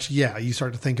too much, you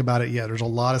start to think about it. Yeah, there's a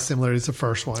lot of similarities to the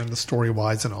first one, the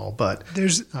story-wise and all. But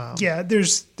there's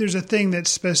a thing that's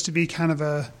supposed to be kind of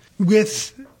a...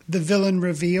 With the villain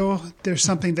reveal, there's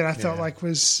something that I felt like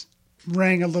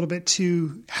rang a little bit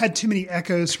had too many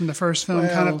echoes from the first film,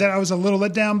 kind of, that I was a little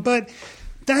let down. But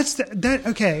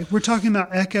okay, we're talking about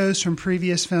echoes from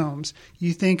previous films.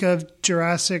 You think of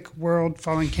Jurassic World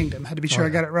Fallen Kingdom. Had to be sure I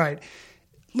got it right.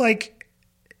 Like,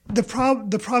 the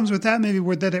problems with that maybe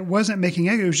were that it wasn't making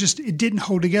echoes. It was just, it didn't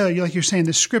hold together. Like you're saying,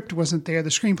 the script wasn't there, the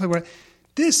screenplay was.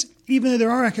 This, even though there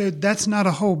are echoes, that's not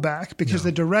a holdback because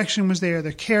the direction was there.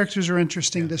 The characters are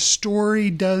interesting. The story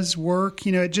does work.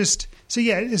 You know,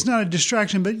 it's not a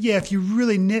distraction. But if you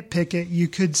really nitpick it, you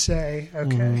could say,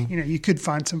 okay, you could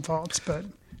find some faults.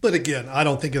 But again, I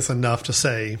don't think it's enough to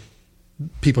say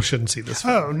people shouldn't see this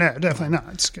film. Oh, no, definitely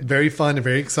not. It's good. Very fun and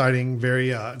very exciting.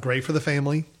 Very great for the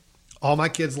family. All my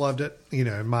kids loved it. You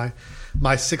know, my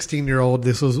 16-year-old,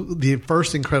 this was the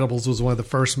first Incredibles was one of the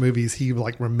first movies he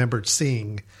remembered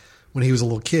seeing when he was a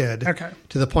little kid. Okay.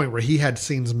 To the point where he had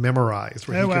scenes memorized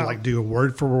where he could do a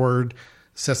word for word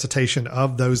recitation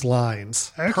of those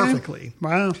lines perfectly.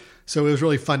 Wow. So it was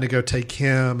really fun to go take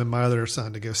him and my other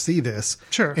son to go see this.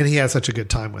 Sure. And he had such a good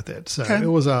time with it. So it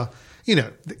was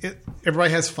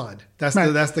everybody has fun. That's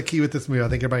the key with this movie. I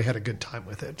think everybody had a good time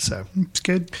with it. So it's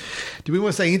good. Do we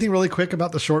want to say anything really quick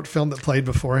about the short film that played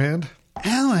beforehand?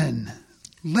 Alan,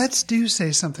 let's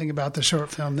say something about the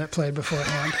short film that played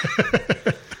beforehand.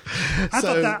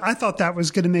 I thought that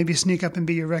was going to maybe sneak up and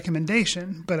be your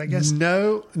recommendation, but I guess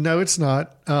no, it's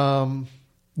not.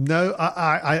 No,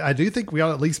 I do think we ought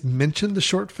to at least mention the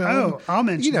short film. Oh, I'll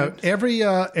mention it. Every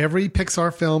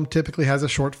Pixar film typically has a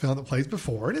short film that plays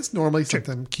before, and it's normally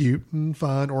something cute and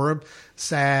fun or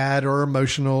sad or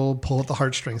emotional, pull at the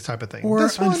heartstrings type of thing. Or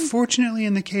unfortunately,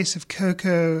 in the case of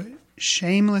Coco,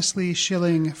 shamelessly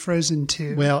shilling Frozen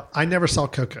 2. Well, I never saw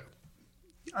Coco.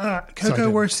 Coco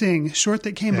worth seeing. Short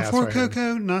that came before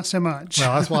Coco, not so much.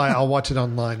 Well, that's why I'll watch it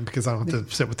online because I don't have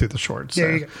to sit through the shorts.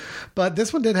 There you go. But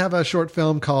this one did have a short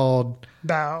film called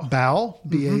Bao,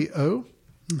 BAO,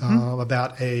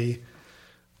 about a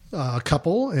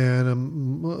couple and a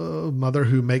mother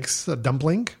who makes a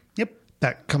dumpling. Yep.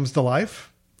 That comes to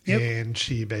life. Yep. And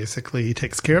she basically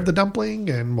takes care of the dumpling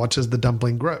and watches the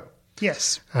dumpling grow.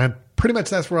 Yes. And pretty much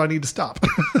that's where I need to stop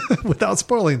without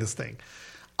spoiling this thing.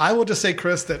 I will just say,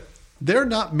 Chris, that there are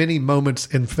not many moments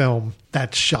in film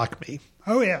that shock me.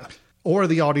 Oh, yeah. Or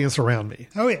the audience around me.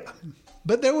 Oh, yeah.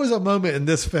 But there was a moment in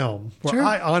this film where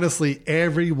I honestly,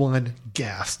 everyone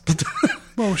gasped.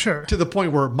 Well, sure. To the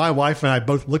point where my wife and I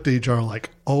both looked at each other like,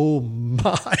 oh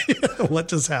my, what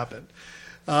just happened?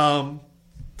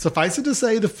 Suffice it to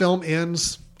say, the film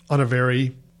ends on a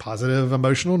very positive,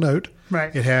 emotional note.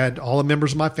 Right. It had all the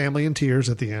members of my family in tears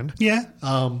at the end. Yeah.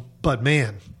 But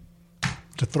man,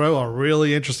 to throw a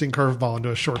really interesting curveball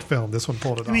into a short film, this one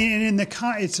pulled it off. I mean, and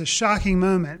it's a shocking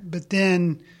moment, but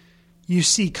then you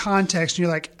see context and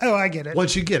you're like, oh, I get it.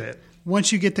 Once you get it.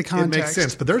 once you get the context. It makes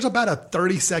sense. But there's about a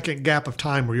 30-second gap of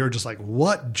time where you're just like,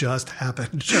 what just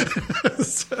happened? So,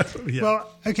 yeah. Well,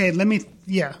 okay,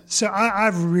 So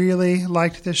I've really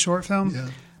liked this short film. Yeah.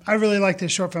 I really like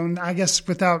this short film. I guess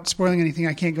without spoiling anything,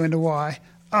 I can't go into why.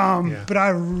 But I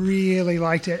really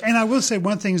liked it. And I will say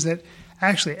one thing that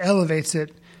actually elevates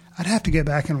it, I'd have to go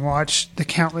back and watch the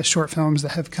countless short films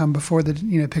that have come before the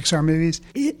Pixar movies.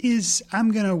 It is,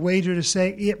 I'm going to wager to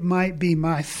say, it might be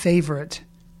my favorite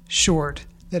short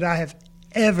that I have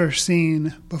ever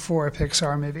seen before a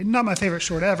Pixar movie. Not my favorite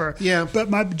short ever. Yeah.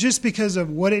 But just because of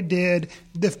what it did,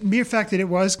 the mere fact that it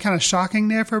was kind of shocking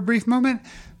there for a brief moment,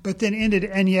 but then ended,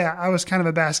 and I was kind of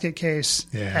a basket case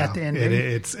at the ending.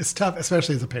 It's tough,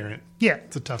 especially as a parent. Yeah.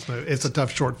 It's a tough movie. It's a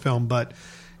tough short film, but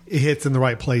it hits in the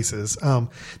right places.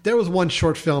 There was one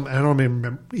short film, and I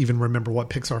don't even remember what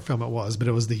Pixar film it was, but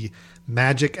it was the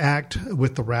Magic Act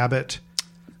with the rabbit.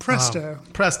 Presto.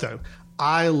 Presto.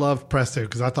 I loved Presto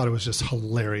because I thought it was just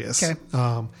hilarious. Okay.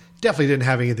 Definitely didn't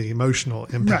have any of the emotional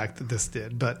impact that this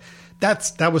did, but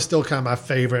that was still kind of my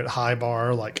favorite high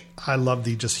bar. Like, I love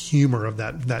the just humor of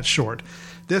that short.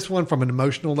 This one, from an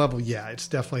emotional level, it's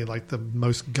definitely like the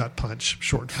most gut punch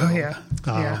short film. Oh,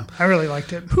 yeah. I really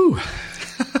liked it. Whew.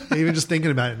 Even just thinking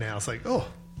about it now, it's like, oh,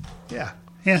 yeah.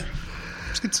 Yeah.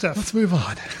 It's good stuff. Let's move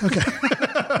on. Okay.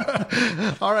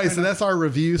 All right, so that's our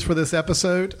reviews for this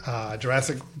episode.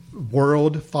 Jurassic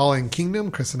World Fallen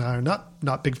Kingdom, Chris and I are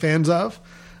not big fans of.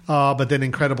 But then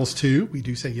Incredibles 2, we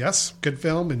do say yes. Good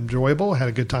film, enjoyable, had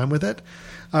a good time with it.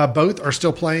 Both are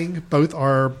still playing. Both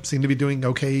seem to be doing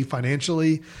okay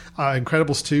financially.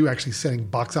 Incredibles 2 actually setting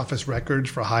box office records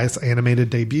for highest animated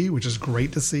debut, which is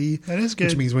great to see. That is good.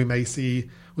 Which means we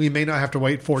may not have to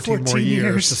wait 14 more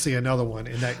years to see another one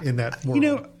in that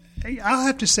world. I'll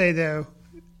have to say, though,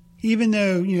 even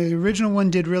though the original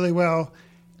one did really well,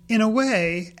 in a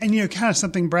way, and kind of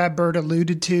something Brad Bird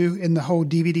alluded to in the whole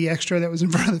DVD extra that was in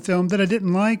front of the film that I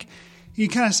didn't like. You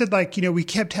kind of said, like, we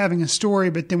kept having a story,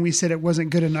 but then we said it wasn't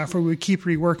good enough, or we would keep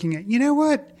reworking it. You know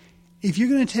what? If you're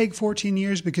going to take 14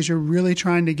 years because you're really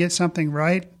trying to get something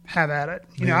right, have at it.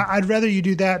 I'd rather you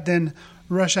do that than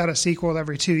rush out a sequel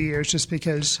every 2 years just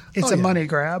because it's a money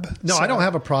grab. No, I don't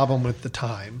have a problem with the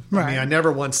time. Right. I mean, I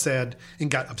never once said and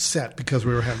got upset because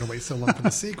we were having to wait so long for the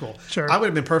sequel. Sure. I would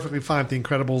have been perfectly fine if The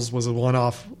Incredibles was a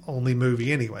one-off only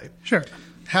movie anyway. Sure.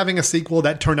 Having a sequel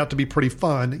that turned out to be pretty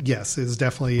fun, yes, is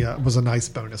definitely was a nice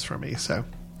bonus for me. So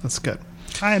that's good.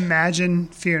 I imagine,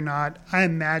 fear not,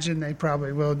 they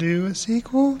probably will do a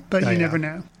sequel, but you never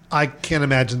know. I can't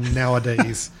imagine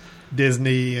nowadays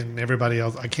Disney and everybody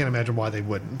else, I can't imagine why they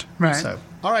wouldn't. Right. So,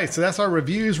 all right, so that's our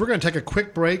reviews. We're going to take a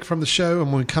quick break from the show,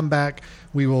 and when we come back,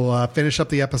 we will finish up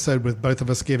the episode with both of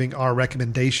us giving our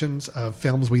recommendations of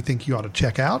films we think you ought to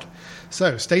check out.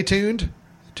 So stay tuned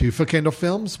to Foot Candle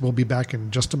Films. We'll be back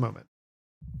in just a moment.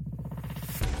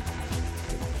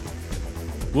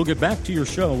 We'll get back to your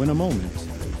show in a moment.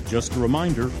 Just a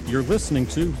reminder, you're listening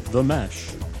to The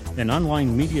Mesh, an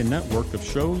online media network of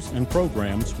shows and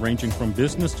programs ranging from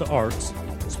business to arts,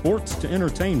 sports to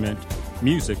entertainment,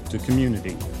 music to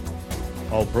community.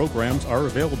 All programs are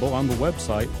available on the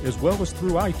website as well as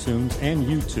through iTunes and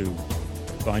YouTube.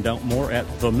 Find out more at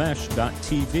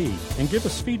themesh.tv and give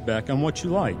us feedback on what you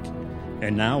like.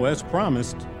 And now, as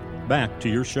promised, back to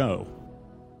your show.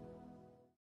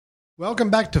 Welcome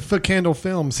back to Foot Candle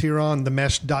Films here on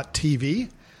themesh.tv.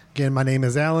 Again, my name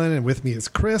is Alan, and with me is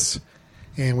Chris.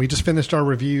 And we just finished our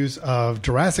reviews of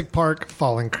Jurassic Park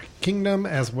Fallen Kingdom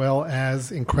as well as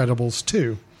Incredibles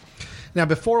 2. Now,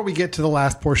 before we get to the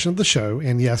last portion of the show,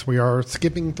 and yes, we are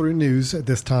skipping through news at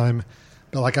this time,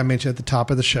 but like I mentioned at the top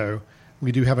of the show,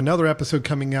 we do have another episode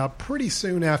coming out pretty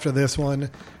soon after this one.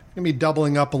 We're going to be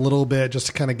doubling up a little bit just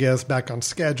to kind of get us back on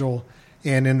schedule.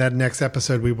 And in that next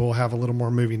episode, we will have a little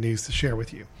more movie news to share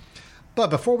with you. But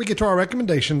before we get to our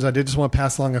recommendations, I did just want to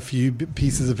pass along a few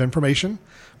pieces of information.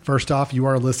 First off, you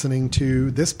are listening to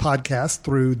this podcast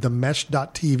through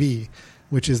themesh.tv,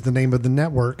 which is the name of the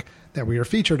network that we are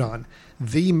featured on.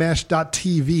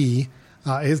 Themesh.tv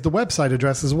is the website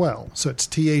address as well. So it's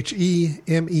THEMESH.TV.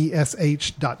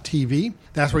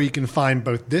 That's where you can find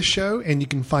both this show and you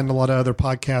can find a lot of other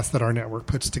podcasts that our network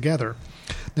puts together.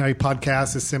 Now, a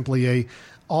podcast is simply a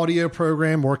audio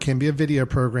program or can be a video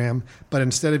program, but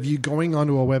instead of you going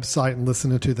onto a website and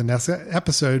listening to the next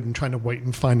episode and trying to wait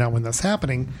and find out when that's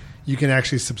happening, you can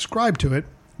actually subscribe to it,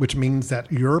 which means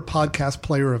that your podcast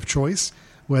player of choice,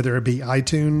 whether it be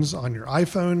iTunes on your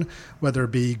iPhone, whether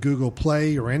it be Google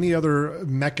Play or any other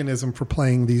mechanism for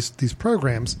playing these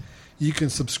programs, you can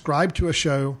subscribe to a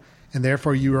show, and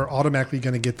therefore you are automatically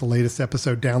going to get the latest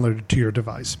episode downloaded to your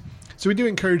device. So we do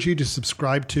encourage you to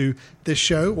subscribe to this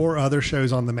show or other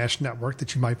shows on the Mesh Network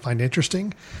that you might find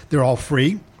interesting. They're all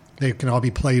free. They can all be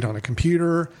played on a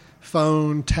computer,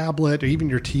 phone, tablet, or even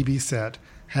your TV set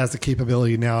has the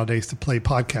capability nowadays to play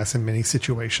podcasts in many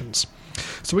situations.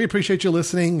 So we appreciate you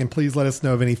listening, and please let us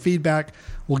know of any feedback.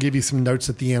 We'll give you some notes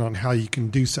at the end on how you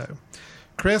can do so.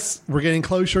 Chris, we're getting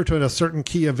closer to a certain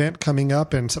key event coming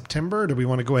up in September. Do we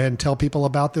want to go ahead and tell people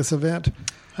about this event?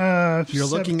 You're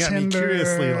looking at me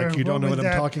curiously like you don't know what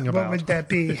I'm talking about. What would that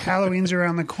be? Halloween's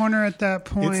around the corner at that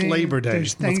point. It's Labor Day.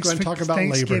 Let's go ahead and talk about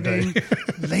Labor Day.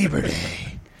 Labor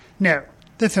Day. No,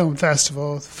 the film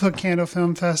festival, the Foot Candle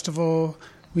Film Festival.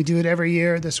 We do it every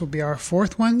year. This will be our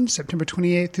 4th one, September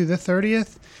 28th through the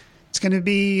 30th. It's going to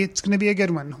be a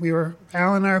good one.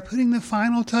 Al and I are putting the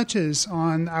final touches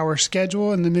on our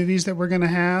schedule and the movies that we're going to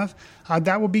have.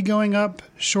 That will be going up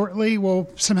shortly. We'll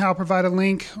somehow provide a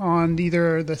link on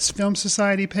either the Film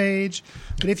Society page.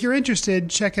 But if you're interested,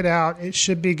 check it out. It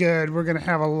should be good. We're going to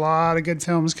have a lot of good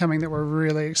films coming that we're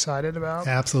really excited about.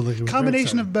 Absolutely.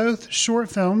 Combination of both short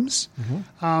films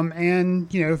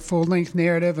and full-length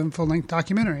narrative and full-length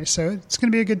documentaries. So it's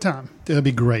going to be a good time. It'll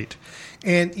be great.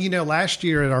 And, last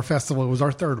year at our festival, it was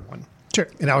our 3rd one. Sure.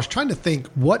 And I was trying to think,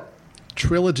 what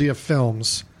trilogy of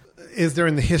films is there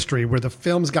in the history where the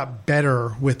films got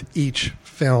better with each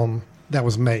film that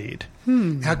was made?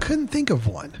 I couldn't think of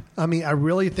one. I mean, I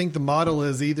really think the model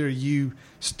is either you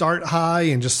start high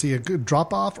and just see a good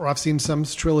drop off, or I've seen some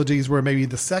trilogies where maybe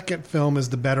the second film is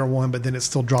the better one, but then it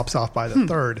still drops off by the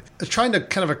third. It's trying to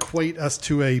kind of equate us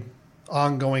to a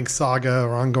ongoing saga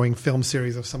or ongoing film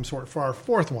series of some sort for our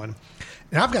 4th one.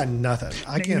 And I've got nothing.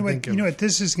 I can't think of. You know what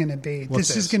this is going to be?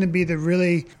 This is going to be the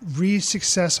really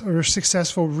successful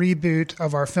reboot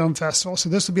of our film festival. So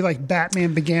this will be like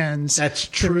Batman Begins. That's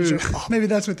true. Maybe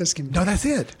that's what this can be. No, that's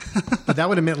it. But that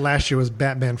would have meant last year was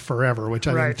Batman Forever, which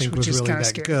I didn't think was really that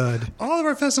scary. Good. All of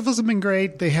our festivals have been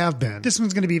great. They have been. This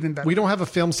one's going to be even better. We don't have a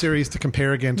film series to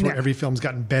compare against where every film's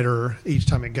gotten better each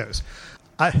time it goes.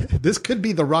 This could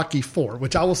be the Rocky IV,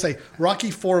 which I will say Rocky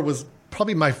IV was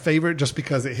probably my favorite just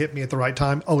because it hit me at the right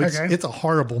time. It's a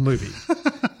horrible movie,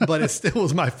 but it still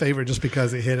was my favorite just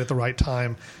because it hit at the right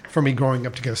time for me growing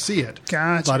up to go see it.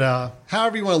 Gotcha. But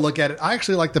however you want to look at it, I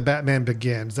actually like the Batman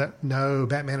Begins.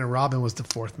 Batman and Robin was the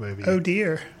 4th movie. Oh,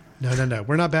 dear. No.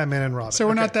 We're not Batman and Robin. So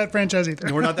we're not that franchise either.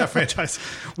 No, we're not that franchise.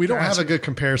 We don't have a good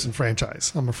comparison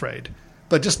franchise, I'm afraid.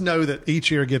 But just know that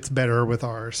each year gets better with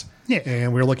ours. Yeah.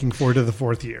 And we're looking forward to the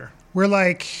 4th year. We're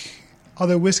like...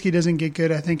 Although whiskey doesn't get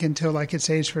good, I think, until it's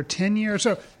aged for 10 years.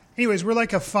 So, anyways, we're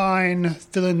like a fine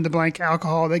fill-in-the-blank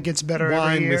alcohol that gets better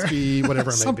Wine, every year. whiskey, whatever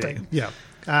it may be. Yeah.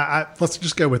 Let's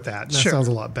just go with that. That sounds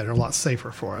a lot better, a lot safer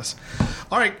for us.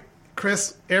 All right,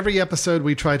 Chris, every episode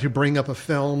we try to bring up a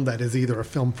film that is either a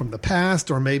film from the past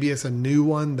or maybe it's a new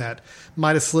one that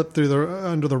might have slipped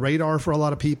under the radar for a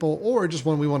lot of people, or just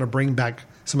one we want to bring back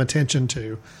some attention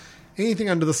to. Anything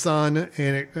under the sun,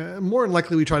 and more than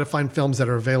likely we try to find films that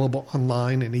are available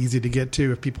online and easy to get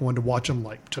to if people want to watch them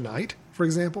like tonight, for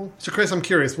example. So Chris, I'm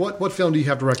curious, what film do you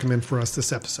have to recommend for us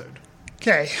this episode?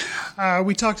 Okay,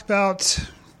 we talked about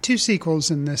 2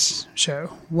 sequels in this show.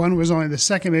 One was only the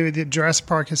second movie that Jurassic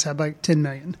Park has had like 10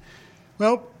 million.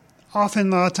 Well,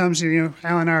 often a lot of times, Al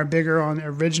and I are bigger on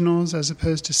originals as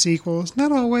opposed to sequels.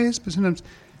 Not always, but sometimes.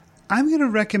 I'm going to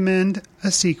recommend a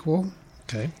sequel.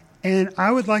 Okay. And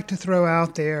I would like to throw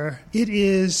out there, it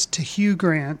is to Hugh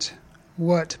Grant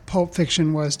what Pulp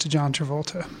Fiction was to John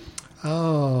Travolta.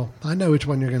 Oh, I know which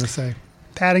one you're going to say.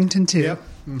 Paddington 2. Yep.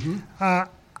 Mm-hmm.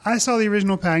 I saw the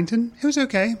original Paddington. It was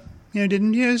okay. It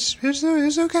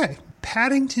was okay.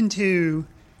 Paddington 2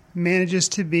 manages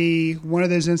to be one of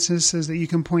those instances that you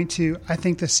can point to. I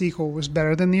think the sequel was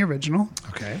better than the original.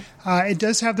 Okay. It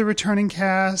does have the returning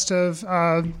cast of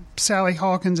Sally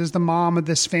Hawkins as the mom of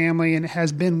this family, and it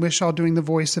has Ben Whishaw doing the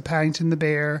voice of Paddington the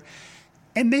Bear.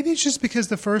 And maybe it's just because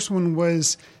the first one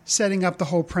was setting up the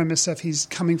whole premise of he's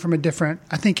coming from a different,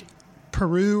 I think,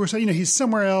 Peru or so. He's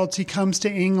somewhere else. He comes to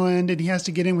England and he has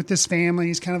to get in with this family.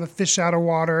 He's kind of a fish out of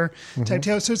water type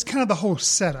tale. So it's kind of the whole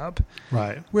setup.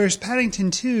 Right. Whereas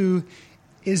Paddington 2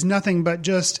 is nothing but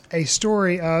just a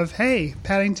story of, hey,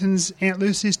 Paddington's Aunt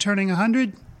Lucy's turning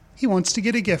 100. He wants to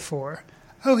get a gift for her.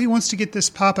 Oh, he wants to get this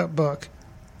pop-up book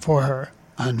for her.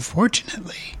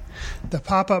 Unfortunately, the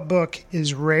pop-up book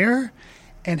is rare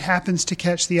and happens to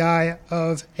catch the eye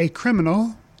of a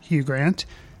criminal, Hugh Grant,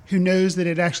 who knows that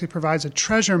it actually provides a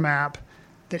treasure map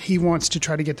that he wants to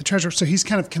try to get the treasure. So he's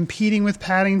kind of competing with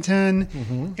Paddington.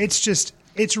 Mm-hmm.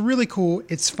 It's really cool.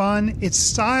 It's fun. It's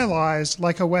stylized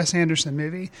like a Wes Anderson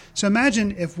movie. So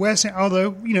imagine if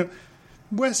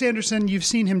Wes Anderson, you've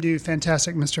seen him do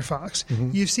Fantastic Mr. Fox.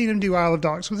 Mm-hmm. You've seen him do Isle of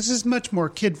Dogs. Well, this is much more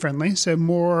kid-friendly, so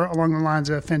more along the lines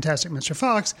of Fantastic Mr.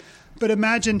 Fox. But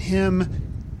imagine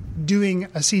him doing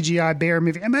a CGI bear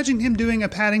movie. Imagine him doing a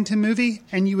Paddington movie,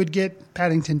 and you would get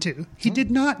Paddington 2. He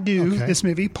did not do this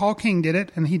movie. Paul King did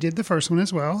it, and he did the first one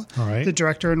as well, all right. The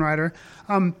director and writer.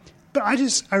 But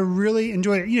I really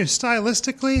enjoyed it. You know,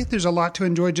 stylistically, there's a lot to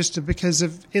enjoy just because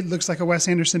of it looks like a Wes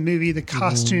Anderson movie, the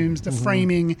costumes, the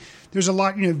framing. There's a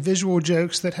lot, visual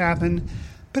jokes that happen.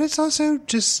 But it's also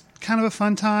just kind of a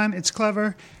fun time. It's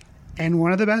clever. And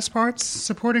one of the best parts,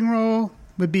 supporting role,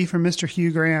 would be for Mr.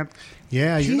 Hugh Grant.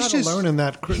 Yeah, you're not alone in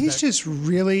that. He's just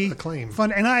really acclaim.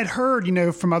 Fun. And I had heard,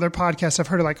 from other podcasts, I've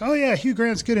heard like, oh yeah, Hugh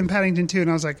Grant's good in Paddington 2. And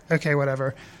I was like, okay,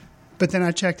 whatever. But then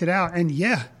I checked it out, and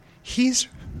yeah, he's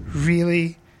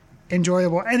really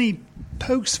enjoyable, and he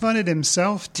pokes fun at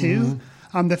himself too.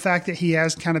 The fact that he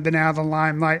has kind of been out of the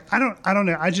limelight, I don't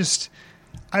know.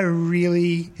 I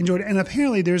really enjoyed it. And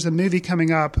apparently, there's a movie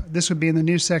coming up. This would be in the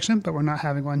news section, but we're not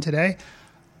having one today.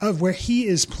 Of where he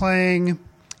is playing.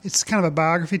 It's kind of a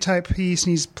biography type piece, and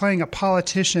he's playing a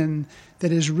politician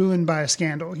that is ruined by a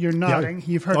scandal. You're nodding. Yeah.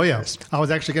 You've heard of this. I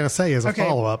was actually going to say as a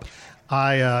follow-up,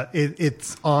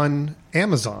 it's on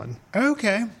Amazon.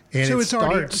 Okay. And so it's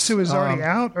already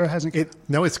out, or hasn't?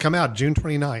 No, it's come out June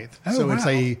 29th. Oh, so wow. it's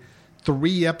a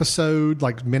 3-episode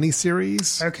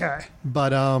miniseries. Okay.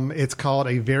 But it's called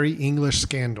A Very English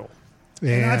Scandal.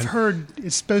 And I've heard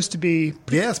it's supposed to be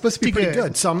it's supposed to be pretty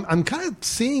good. So I'm kind of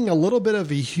seeing a little bit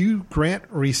of a Hugh Grant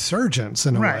resurgence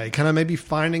in a way, kind of maybe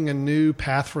finding a new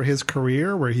path for his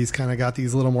career where he's kind of got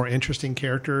these little more interesting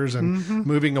characters and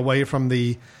moving away from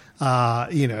the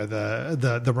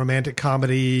the romantic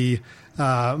comedy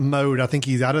mode. I think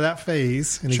he's out of that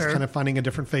phase, and he's kind of finding a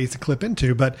different phase to clip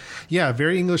into. But yeah,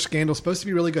 Very English Scandal, supposed to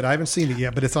be really good. I haven't seen it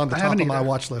yet, but it's on the top of my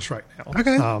watch list right now.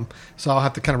 Okay. So I'll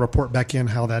have to kind of report back in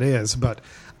how that is. But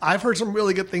I've heard some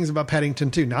really good things about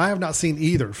Paddington 2. Now, I have not seen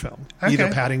either film,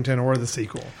 either Paddington or the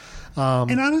sequel.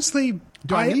 And honestly,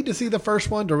 do I need to see the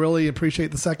first one to really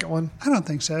appreciate the second one? I don't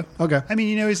think so. Okay. I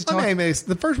mean, he's talking.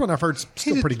 The first one I've heard is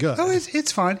still pretty good. Oh,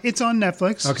 it's fine. It's on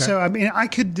Netflix. Okay. So I mean,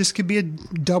 this could be a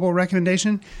double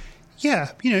recommendation.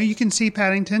 Yeah, you can see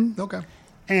Paddington. Okay.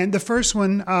 And the first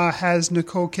one has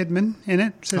Nicole Kidman in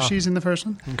it, so she's in the first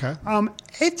one. Okay.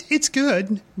 It's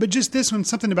good, but just this one,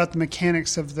 something about the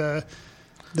mechanics of the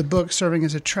book serving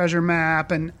as a treasure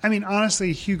map. And I mean,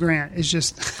 honestly, Hugh Grant is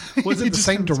just... Was it the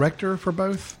same director for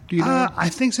both? Do you know? I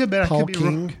think so, but Paul I could be King?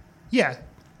 wrong. Yeah.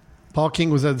 Paul King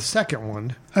was the second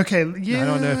one. Okay, yeah. I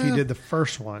don't know if he did the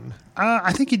first one.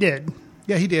 I think he did.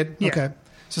 Yeah, he did. Yeah. Okay.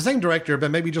 So same director,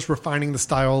 but maybe just refining the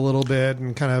style a little bit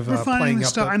and kind of refining the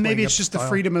style. And maybe it's just the the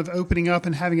freedom of opening up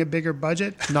and having a bigger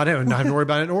budget. Not having to worry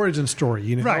about an origin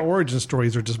story. Right. Origin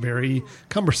stories are just very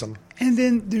cumbersome. And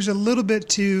then there's a little bit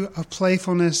too of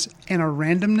playfulness and a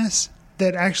randomness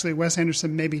that actually Wes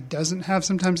Anderson maybe doesn't have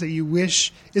sometimes, that you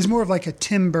wish is more of like a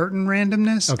Tim Burton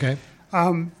randomness. Okay.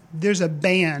 There's a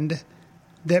band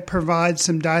that provides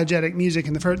some diegetic music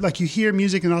in the first, like you hear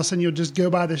music and all of a sudden you'll just go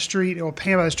by the street, it'll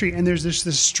pan by the street, and there's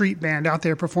this street band out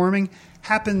there performing.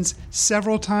 Happens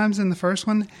several times in the first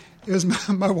one. It was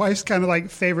my wife's kind of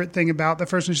like favorite thing about the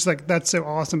first one. She's like, that's so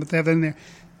awesome, but they have that in there.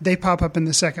 They pop up in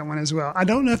the second one as well. I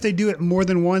don't know if they do it more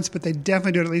than once, but they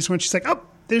definitely do it at least once. She's like, oh,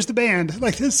 there's the band.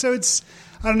 Like this. So it's,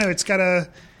 I don't know, it's got a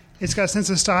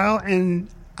sense of style. And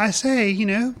I say,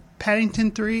 Paddington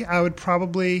 3, I'd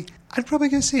probably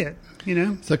go see it.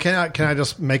 So can I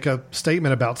just make a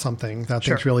statement about something that I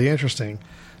think is really interesting?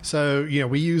 So,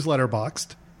 we use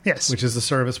Letterboxd. Yes. Which is the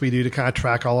service we do to kind of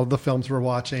track all of the films we're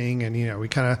watching. And, we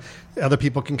kind of, other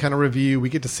people can kind of review. We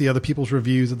get to see other people's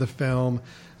reviews of the film,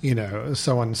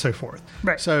 so on and so forth.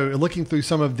 Right. So looking through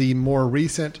some of the more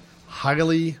recent,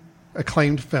 highly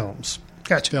acclaimed films.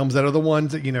 Gotcha. Films that are the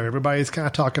ones that, everybody's kind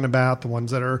of talking about, the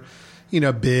ones that are,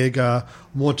 big,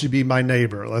 Won't You Be My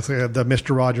Neighbor? Let's say the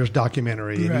Mr. Rogers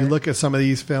documentary. Right. And you look at some of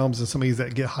these films and some of these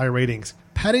that get high ratings.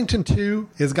 Paddington 2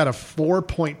 has got a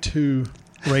 4.2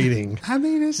 rating. I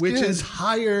mean, it's which good. is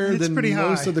higher than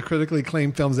most of the critically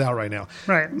acclaimed films out right now.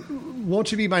 Right. Won't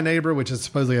You Be My Neighbor, which is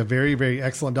supposedly a very, very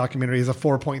excellent documentary, is a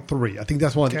 4.3. I think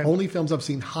that's one of the only films I've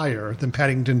seen higher than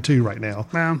Paddington 2 right now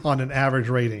on an average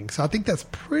rating. So I think that's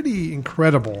pretty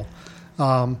incredible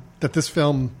that this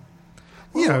film...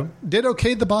 did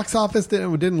okay at the box office.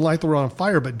 Didn't light the world on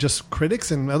fire, but just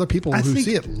critics and other people who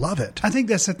see it love it. I think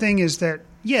that's the thing is that,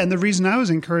 and the reason I was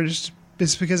encouraged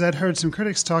is because I'd heard some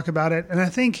critics talk about it. And I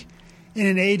think in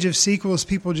an age of sequels,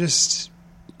 people just,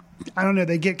 I don't know,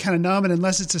 they get kind of numb. And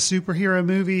unless it's a superhero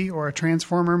movie or a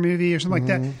Transformer movie or something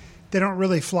like that, they don't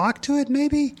really flock to it,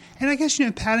 maybe. And I guess,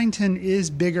 Paddington is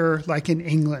bigger, like in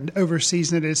England, overseas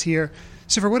than it is here.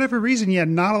 So for whatever reason,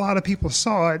 not a lot of people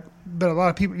saw it, but a lot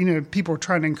of people, people were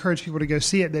trying to encourage people to go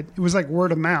see it. That it was like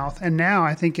word of mouth. And now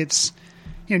I think it's,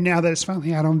 now that it's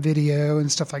finally out on video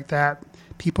and stuff like that,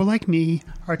 people like me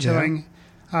are telling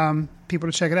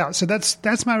people to check it out. So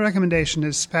that's my recommendation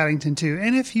is Paddington 2.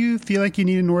 And if you feel like you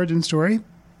need an origin story,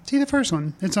 see the first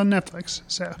one. It's on Netflix.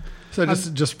 So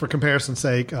just for comparison's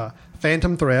sake,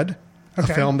 Phantom Thread, a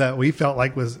film that we felt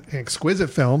like was an exquisite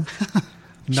film,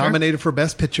 nominated for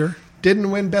Best Picture.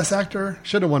 Didn't win Best Actor.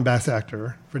 Should have won Best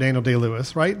Actor for Daniel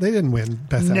Day-Lewis, right? They didn't win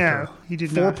Best Actor. No, he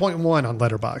did not. 4.1 on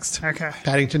Letterboxd. Okay.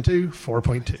 Paddington 2,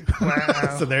 4.2.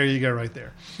 Wow. So there you go right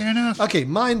there. Fair enough. Okay,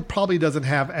 mine probably doesn't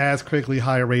have as critically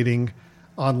high a rating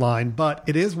online, but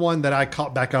it is one that I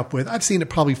caught back up with. I've seen it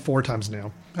probably 4 times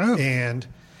now. Oh. And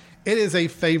it is a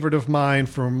favorite of mine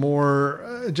for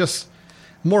more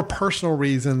personal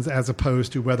reasons as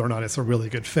opposed to whether or not it's a really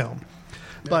good film.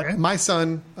 But my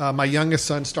son, my youngest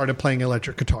son, started playing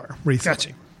electric guitar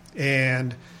recently. Gotcha.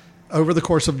 And over the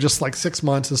course of just like 6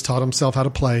 months has taught himself how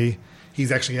to play.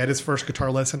 He's actually had his first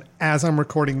guitar lesson as I'm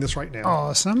recording this right now.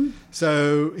 Awesome.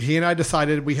 So he and I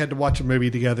decided we had to watch a movie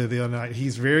together the other night.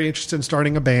 He's very interested in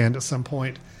starting a band at some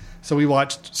point. So we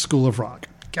watched School of Rock.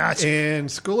 Gotcha. And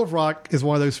School of Rock is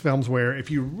one of those films where if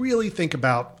you really think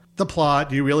about the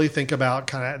plot, you really think about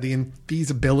kind of the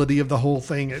infeasibility of the whole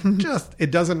thing, it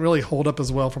doesn't really hold up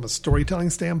as well from a storytelling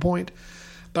standpoint.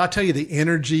 But I tell you, the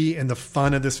energy and the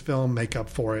fun of this film make up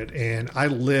for it. And I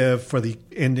live for the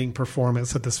ending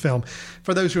performance of this film.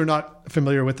 For those who are not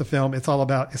familiar with the film, it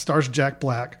stars Jack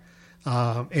Black,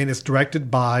 and it's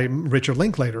directed by Richard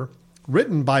Linklater,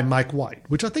 written by Mike White,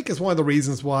 which I think is one of the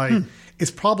reasons why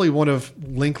it's probably one of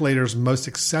Linklater's most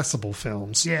accessible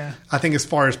films. Yeah. I think as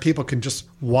far as people can just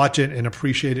watch it and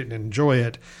appreciate it and enjoy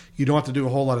it, you don't have to do a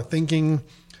whole lot of thinking,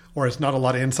 or it's not a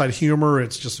lot of inside humor.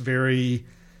 It's just very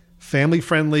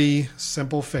family-friendly,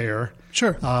 simple fare.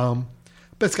 Sure. But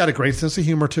it's got a great sense of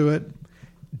humor to it.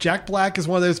 Jack Black is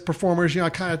one of those performers, I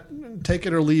kind of take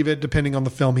it or leave it depending on the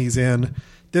film he's in.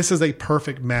 This is a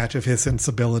perfect match of his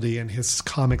sensibility and his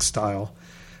comic style.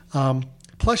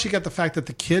 Plus, you got the fact that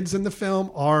the kids in the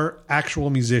film are actual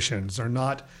musicians. They're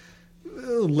not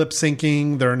lip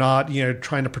syncing. They're not,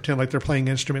 trying to pretend like they're playing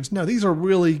instruments. No, these are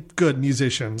really good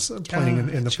musicians playing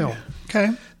in the film. Okay.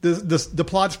 The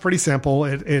plot's pretty simple.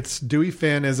 It's Dewey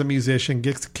Finn as a musician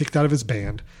gets kicked out of his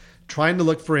band, trying to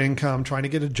look for income, trying to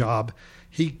get a job.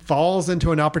 He falls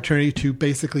into an opportunity to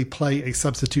basically play a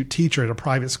substitute teacher at a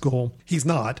private school. He's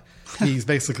not. He's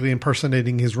basically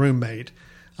impersonating his roommate.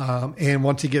 And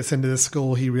once he gets into this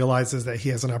school, he realizes that he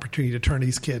has an opportunity to turn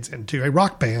these kids into a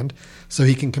rock band so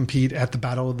he can compete at the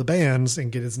Battle of the Bands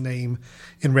and get his name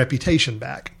and reputation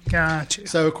back. Gotcha.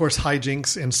 So, of course,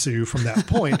 hijinks ensue from that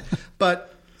point.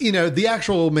 But, the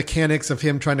actual mechanics of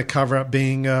him trying to cover up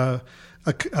being a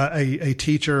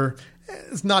teacher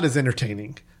is not as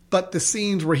entertaining. But the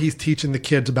scenes where he's teaching the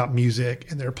kids about music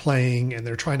and they're playing and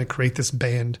they're trying to create this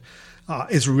band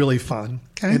is really fun.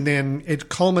 Okay. And then it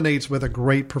culminates with a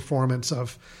great performance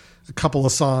of a couple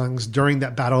of songs during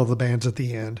that Battle of the Bands at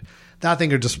the end that I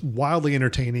think are just wildly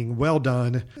entertaining, well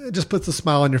done. It just puts a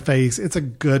smile on your face. It's a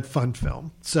good, fun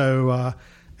film. So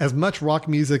as much rock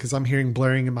music as I'm hearing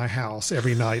blaring in my house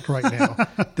every night right now,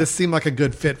 this seemed like a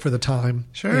good fit for the time.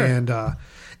 Sure.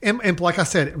 And like I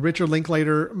said, Richard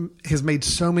Linklater has made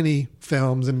so many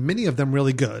films, and many of them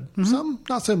really good. Mm-hmm. Some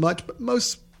not so much, but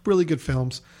most really good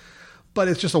films. But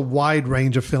it's just a wide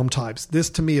range of film types.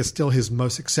 This, to me, is still his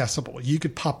most accessible. You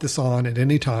could pop this on at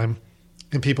any time,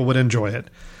 and people would enjoy it.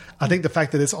 I think the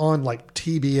fact that it's on like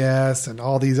TBS and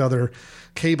all these other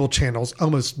cable channels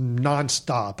almost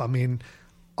nonstop. I mean,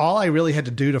 all I really had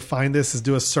to do to find this is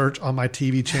do a search on my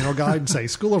TV channel guide and say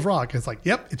School of Rock. And it's like,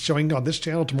 yep, it's showing on this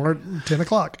channel tomorrow at 10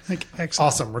 o'clock. Excellent.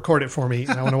 Awesome. Record it for me,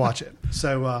 and I want to watch it.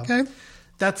 So okay.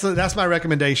 That's my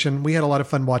recommendation. We had a lot of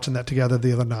fun watching that together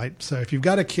the other night. So if you've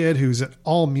got a kid who's at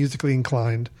all musically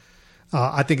inclined,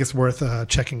 I think it's worth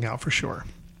checking out for sure.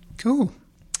 Cool.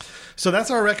 So that's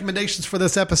our recommendations for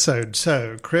this episode.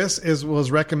 So Chris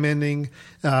was recommending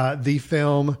the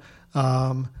film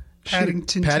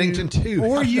Paddington 2.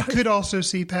 Or you could also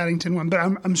see Paddington 1, but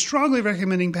I'm strongly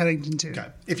recommending Paddington 2. Okay.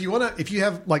 If you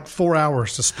have like 4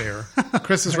 hours to spare,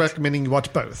 Chris is recommending you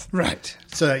watch both. Right.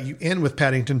 So that you end with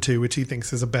Paddington 2, which he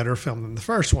thinks is a better film than the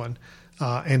first one,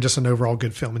 and just an overall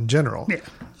good film in general.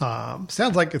 Yeah.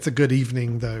 Sounds like it's a good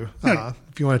evening, though,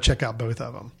 if you want to check out both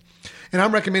of them. And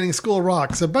I'm recommending School of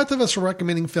Rock. So both of us are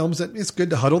recommending films that it's good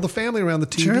to huddle the family around the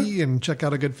TV and check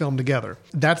out a good film together.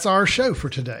 That's our show for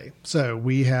today. So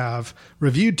we have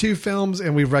reviewed 2 films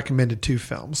and we've recommended 2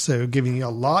 films. So giving you a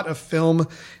lot of film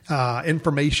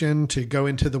information to go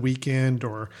into the weekend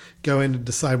or go in and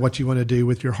decide what you want to do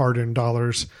with your hard-earned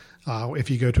dollars if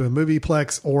you go to a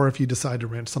movieplex or if you decide to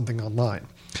rent something online.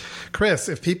 Chris,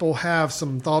 if people have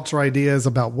some thoughts or ideas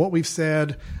about what we've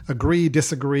said, agree,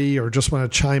 disagree, or just want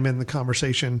to chime in the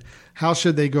conversation, how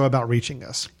should they go about reaching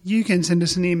us? You can send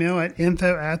us an email at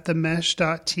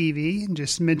info@themesh.tv and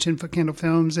just mention Foot Candle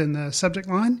Films in the subject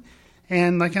line.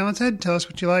 And like Alan said, tell us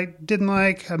what you like, didn't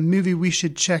like, a movie we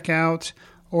should check out,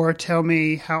 or tell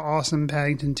me how awesome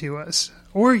Paddington 2 was.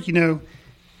 Or,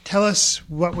 tell us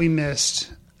what we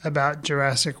missed about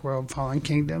Jurassic World Fallen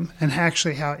Kingdom and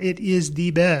actually how it is the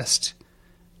best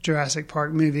Jurassic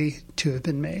Park movie to have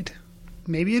been made.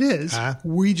 Maybe it is.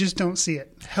 We just don't see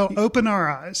it. Hell, open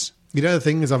our eyes. The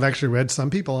thing is, I've actually read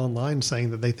some people online saying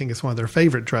that they think it's one of their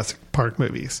favorite Jurassic Park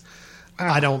movies.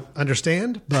 I don't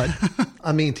understand, but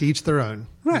I mean, to each their own.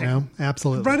 Right.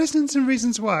 Absolutely. Write us in some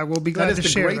reasons why. We'll be glad to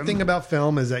share them. The great thing about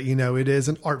film is that, it is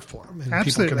an art form and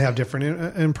people can have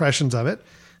different impressions of it.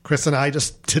 Chris and I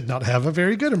just did not have a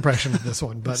very good impression of this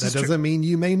one, but that doesn't mean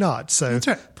you may not. So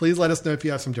please let us know if you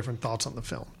have some different thoughts on the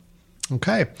film.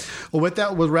 Okay. Well, with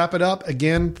that, we'll wrap it up.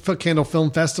 Again, Foot Candle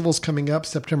Film Festival is coming up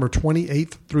September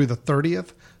 28th through the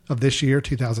 30th of this year,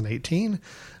 2018.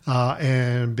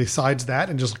 And besides that,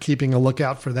 and just keeping a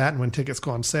lookout for that and when tickets go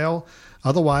on sale.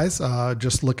 Otherwise,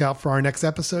 just look out for our next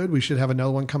episode. We should have another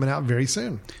one coming out very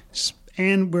soon.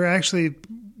 And we actually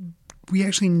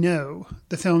know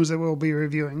the films that we'll be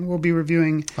reviewing. We'll be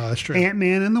reviewing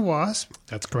Ant-Man and the Wasp.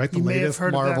 That's correct. The latest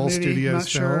Marvel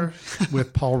Studios film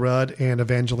with Paul Rudd and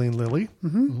Evangeline Lilly.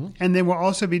 And then we'll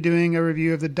also be doing a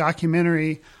review of the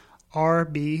documentary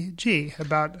RBG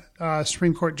about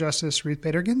Supreme Court Justice Ruth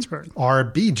Bader Ginsburg.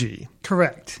 RBG.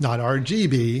 Correct. Not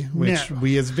RGB, which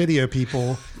we as video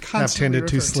people have tended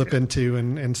to slip into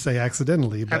and say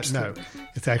accidentally. But Absolutely. No,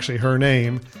 it's actually her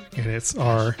name, and it's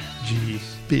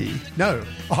RGB. No,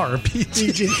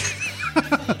 RBG.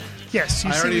 Yes,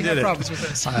 you see we have problems with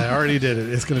this. I already did it.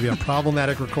 It's going to be a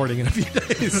problematic recording in a few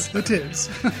days. It is.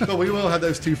 But we will have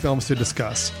those 2 films to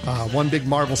discuss. One big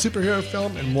Marvel superhero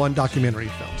film and one documentary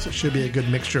film. So it should be a good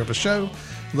mixture of a show.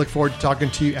 We look forward to talking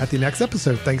to you at the next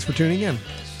episode. Thanks for tuning in.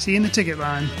 See you in the ticket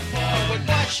line.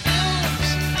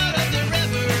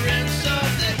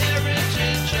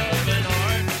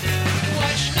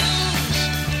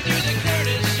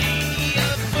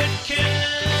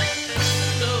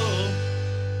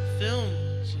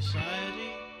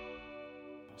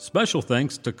 Special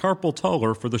thanks to Carpal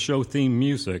Tuller for the show theme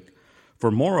music.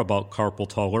 For more about Carpal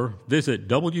Tuller, visit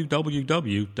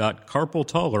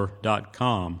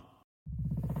www.carpaltuller.com.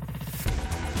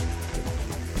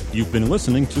 You've been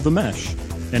listening to The Mesh,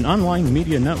 an online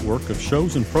media network of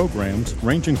shows and programs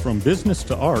ranging from business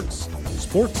to arts,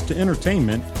 sports to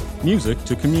entertainment, music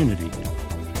to community.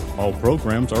 All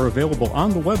programs are available on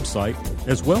the website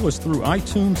as well as through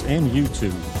iTunes and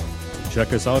YouTube.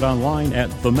 Check us out online at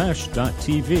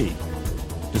themesh.tv.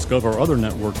 Discover other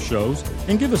network shows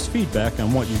and give us feedback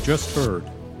on what you just heard.